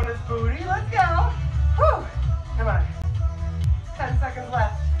this bonus booty. Let's go. Whew. Come on. 10 seconds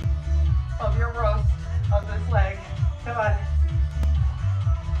left of your roast of this leg. Come on.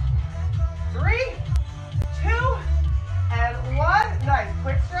 3, 2, and 1. Nice.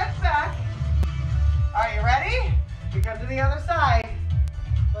 Quick stretch back. Are you ready? We come to the other side.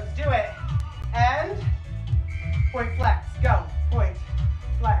 Let's do it. And point, flex. Go. Point,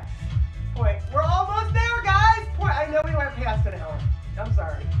 flex, point. We're almost there, guys. Point. I know we went past an hour. I'm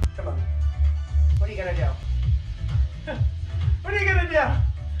sorry. Come on. What are you going to do? What are you going to do?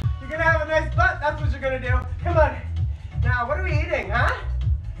 You're going to have a nice butt. That's what you're going to do. Come on. Now, what are we eating, huh?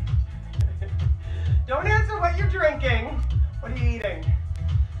 Don't answer what you're drinking. What are you eating?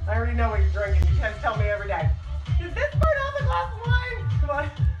 I already know what you're drinking. You guys tell me every day. Is this part of a glass of wine? Come on.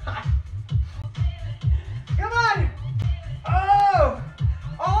 Come on. Oh.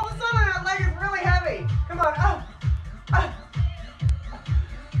 All of a sudden that leg is really heavy. Come on. Oh. Oh.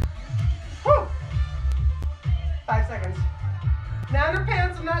 Whew. 5 seconds. Nano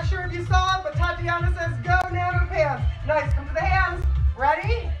pants. I'm not sure if you saw it, but Tatiana says go nano pants. Nice. Come to the hands.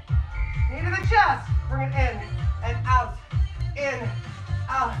 Ready? Knee to the chest. Bring it in and out. In.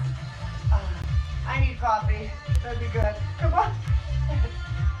 Out. I need coffee. That'd be good. Come on.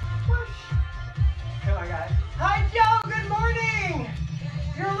 Push. Come on, guys. Hi, Joe. Good morning.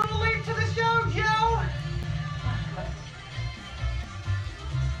 You're a little late to the show, Joe.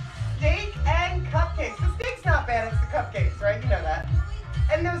 Steak and cupcakes. The steak's not bad. It's the cupcakes, right? You know that.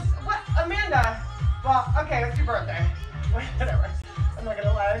 And those, what, Amanda? Well, okay, it's your birthday. Whatever. I'm not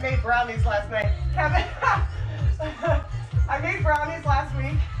gonna lie. I made brownies last night. Kevin. I made brownies last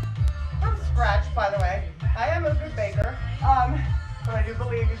week. From scratch, by the way. I am a good baker. But I do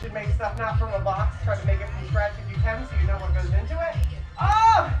believe you should make stuff not from a box. Try to make it from scratch if you can, so you know what goes into it.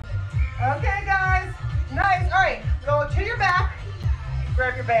 Oh! Okay, guys. Nice. All right. Go to your back.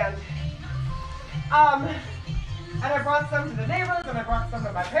 Grab your band. And I brought some to the neighbors, and I brought some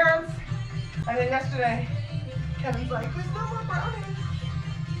to my parents. And then yesterday, Kevin's like, there's no more brownies.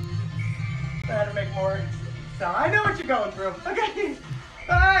 So I had to make more. So I know what you're going through. Okay.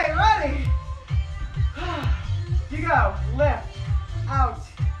 All right, ready? You go. Lift, out,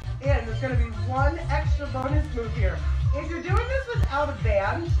 in. There's going to be one extra bonus move here. If you're doing this without a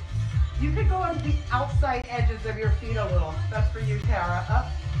band, you could go on the outside edges of your feet a little. That's for you, Tara. Up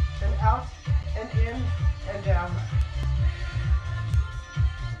and out and in and down.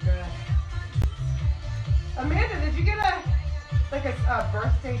 Good. Amanda, did you get a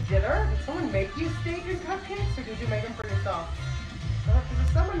birthday dinner? Did someone make you steak and cupcakes, or did you make them for yourself? Because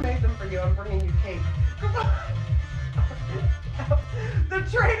if someone made them for you, I'm bringing you cake. The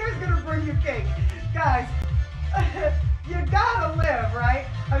trainer's gonna bring you cake. Guys, you gotta live, right?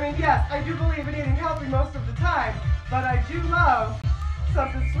 I mean, yes, I do believe in eating healthy most of the time, but I do love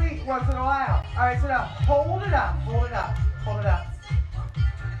something sweet once in a while. All right, so now hold it up, hold it up, hold it up.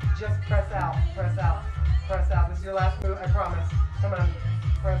 Just press out, press out, press out. This is your last move, I promise. Come on,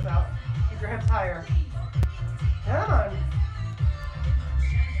 press out. Keep your hips higher. Come on.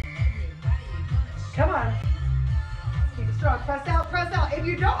 Come on. Keep it strong. Press out, press out. If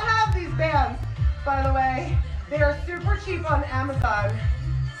you don't have these bands, by the way, they are super cheap on Amazon.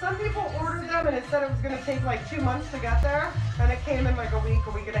 Some people ordered them and it said it was going to take like 2 months to get there, and it came in like a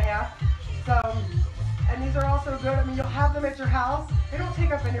week and a half. So, and these are also good. I mean, you'll have them at your house. They don't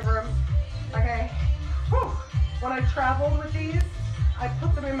take up any room. Okay. Whew. When I traveled with these, I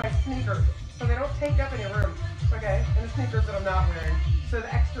put them in my sneakers, so they don't take up any room. Okay, and the sneakers that I'm not wearing. So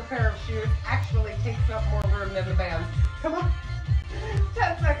the extra pair of shoes actually takes up more room than the bands. Come on.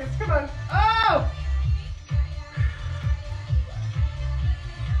 10 seconds. Come on. Oh!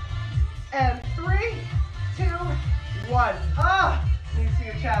 And 3, 2, 1. Ah! You see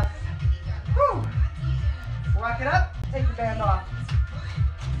your chest. Whew. Rock it up. Take the band off.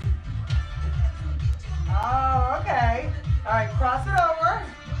 Oh, okay. All right, cross it over.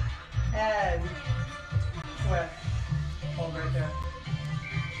 And switch. Hold right there.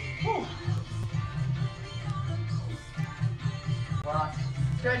 Whew. Well,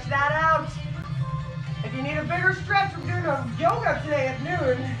 stretch that out. If you need a bigger stretch, we're doing a yoga today at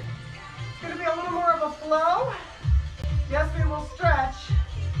noon. It's going to be a little more of a flow. Yes, we will stretch,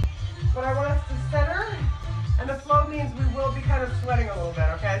 but I want us to center. And the flow means we will be kind of sweating a little bit,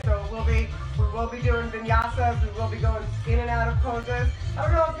 okay? So we will be doing vinyasas. We will be going in and out of poses. I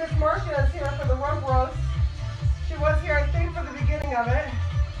don't know if Miss Marcia is here for the beginning of it.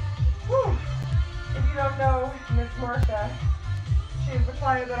 Whew. If you don't know Miss Marcia, she's the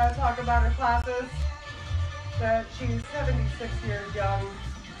client that I talk about in classes, that she's 76 years young.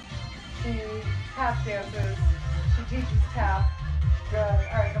 She tap dances. She teaches tap. Good.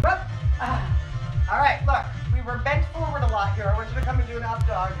 All right, come up. All right, look, we were bent forward a lot here. I want you to come and do an up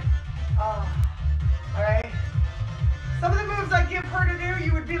dog. All right. Some of the moves I give her to do,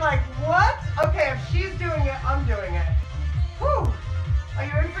 you would be like, what? Okay, if she's doing it, I'm doing it. Whew. Are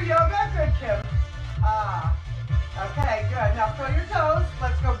you in for yoga? Good, Kim. Okay, good. Now curl your toes.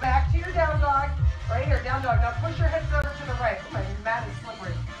 Let's go back to your down dog. Right here, down dog. Now push your hips over to the right. Oh, my mat is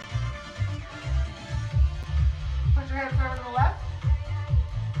slippery. Push your hips over to the left.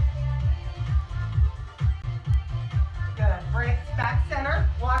 Good. Bring it back center.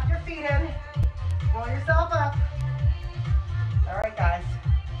 Walk your feet in. Roll yourself up. All right, guys.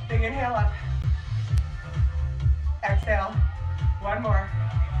 Big inhale up. Exhale. One more.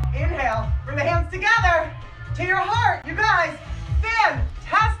 Inhale. Bring the hands together to your heart. You guys,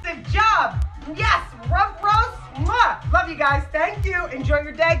 fantastic job. Yes, rump roast. Mwah. Love you guys. Thank you. Enjoy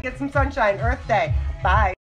your day. Get some sunshine. Earth Day. Bye.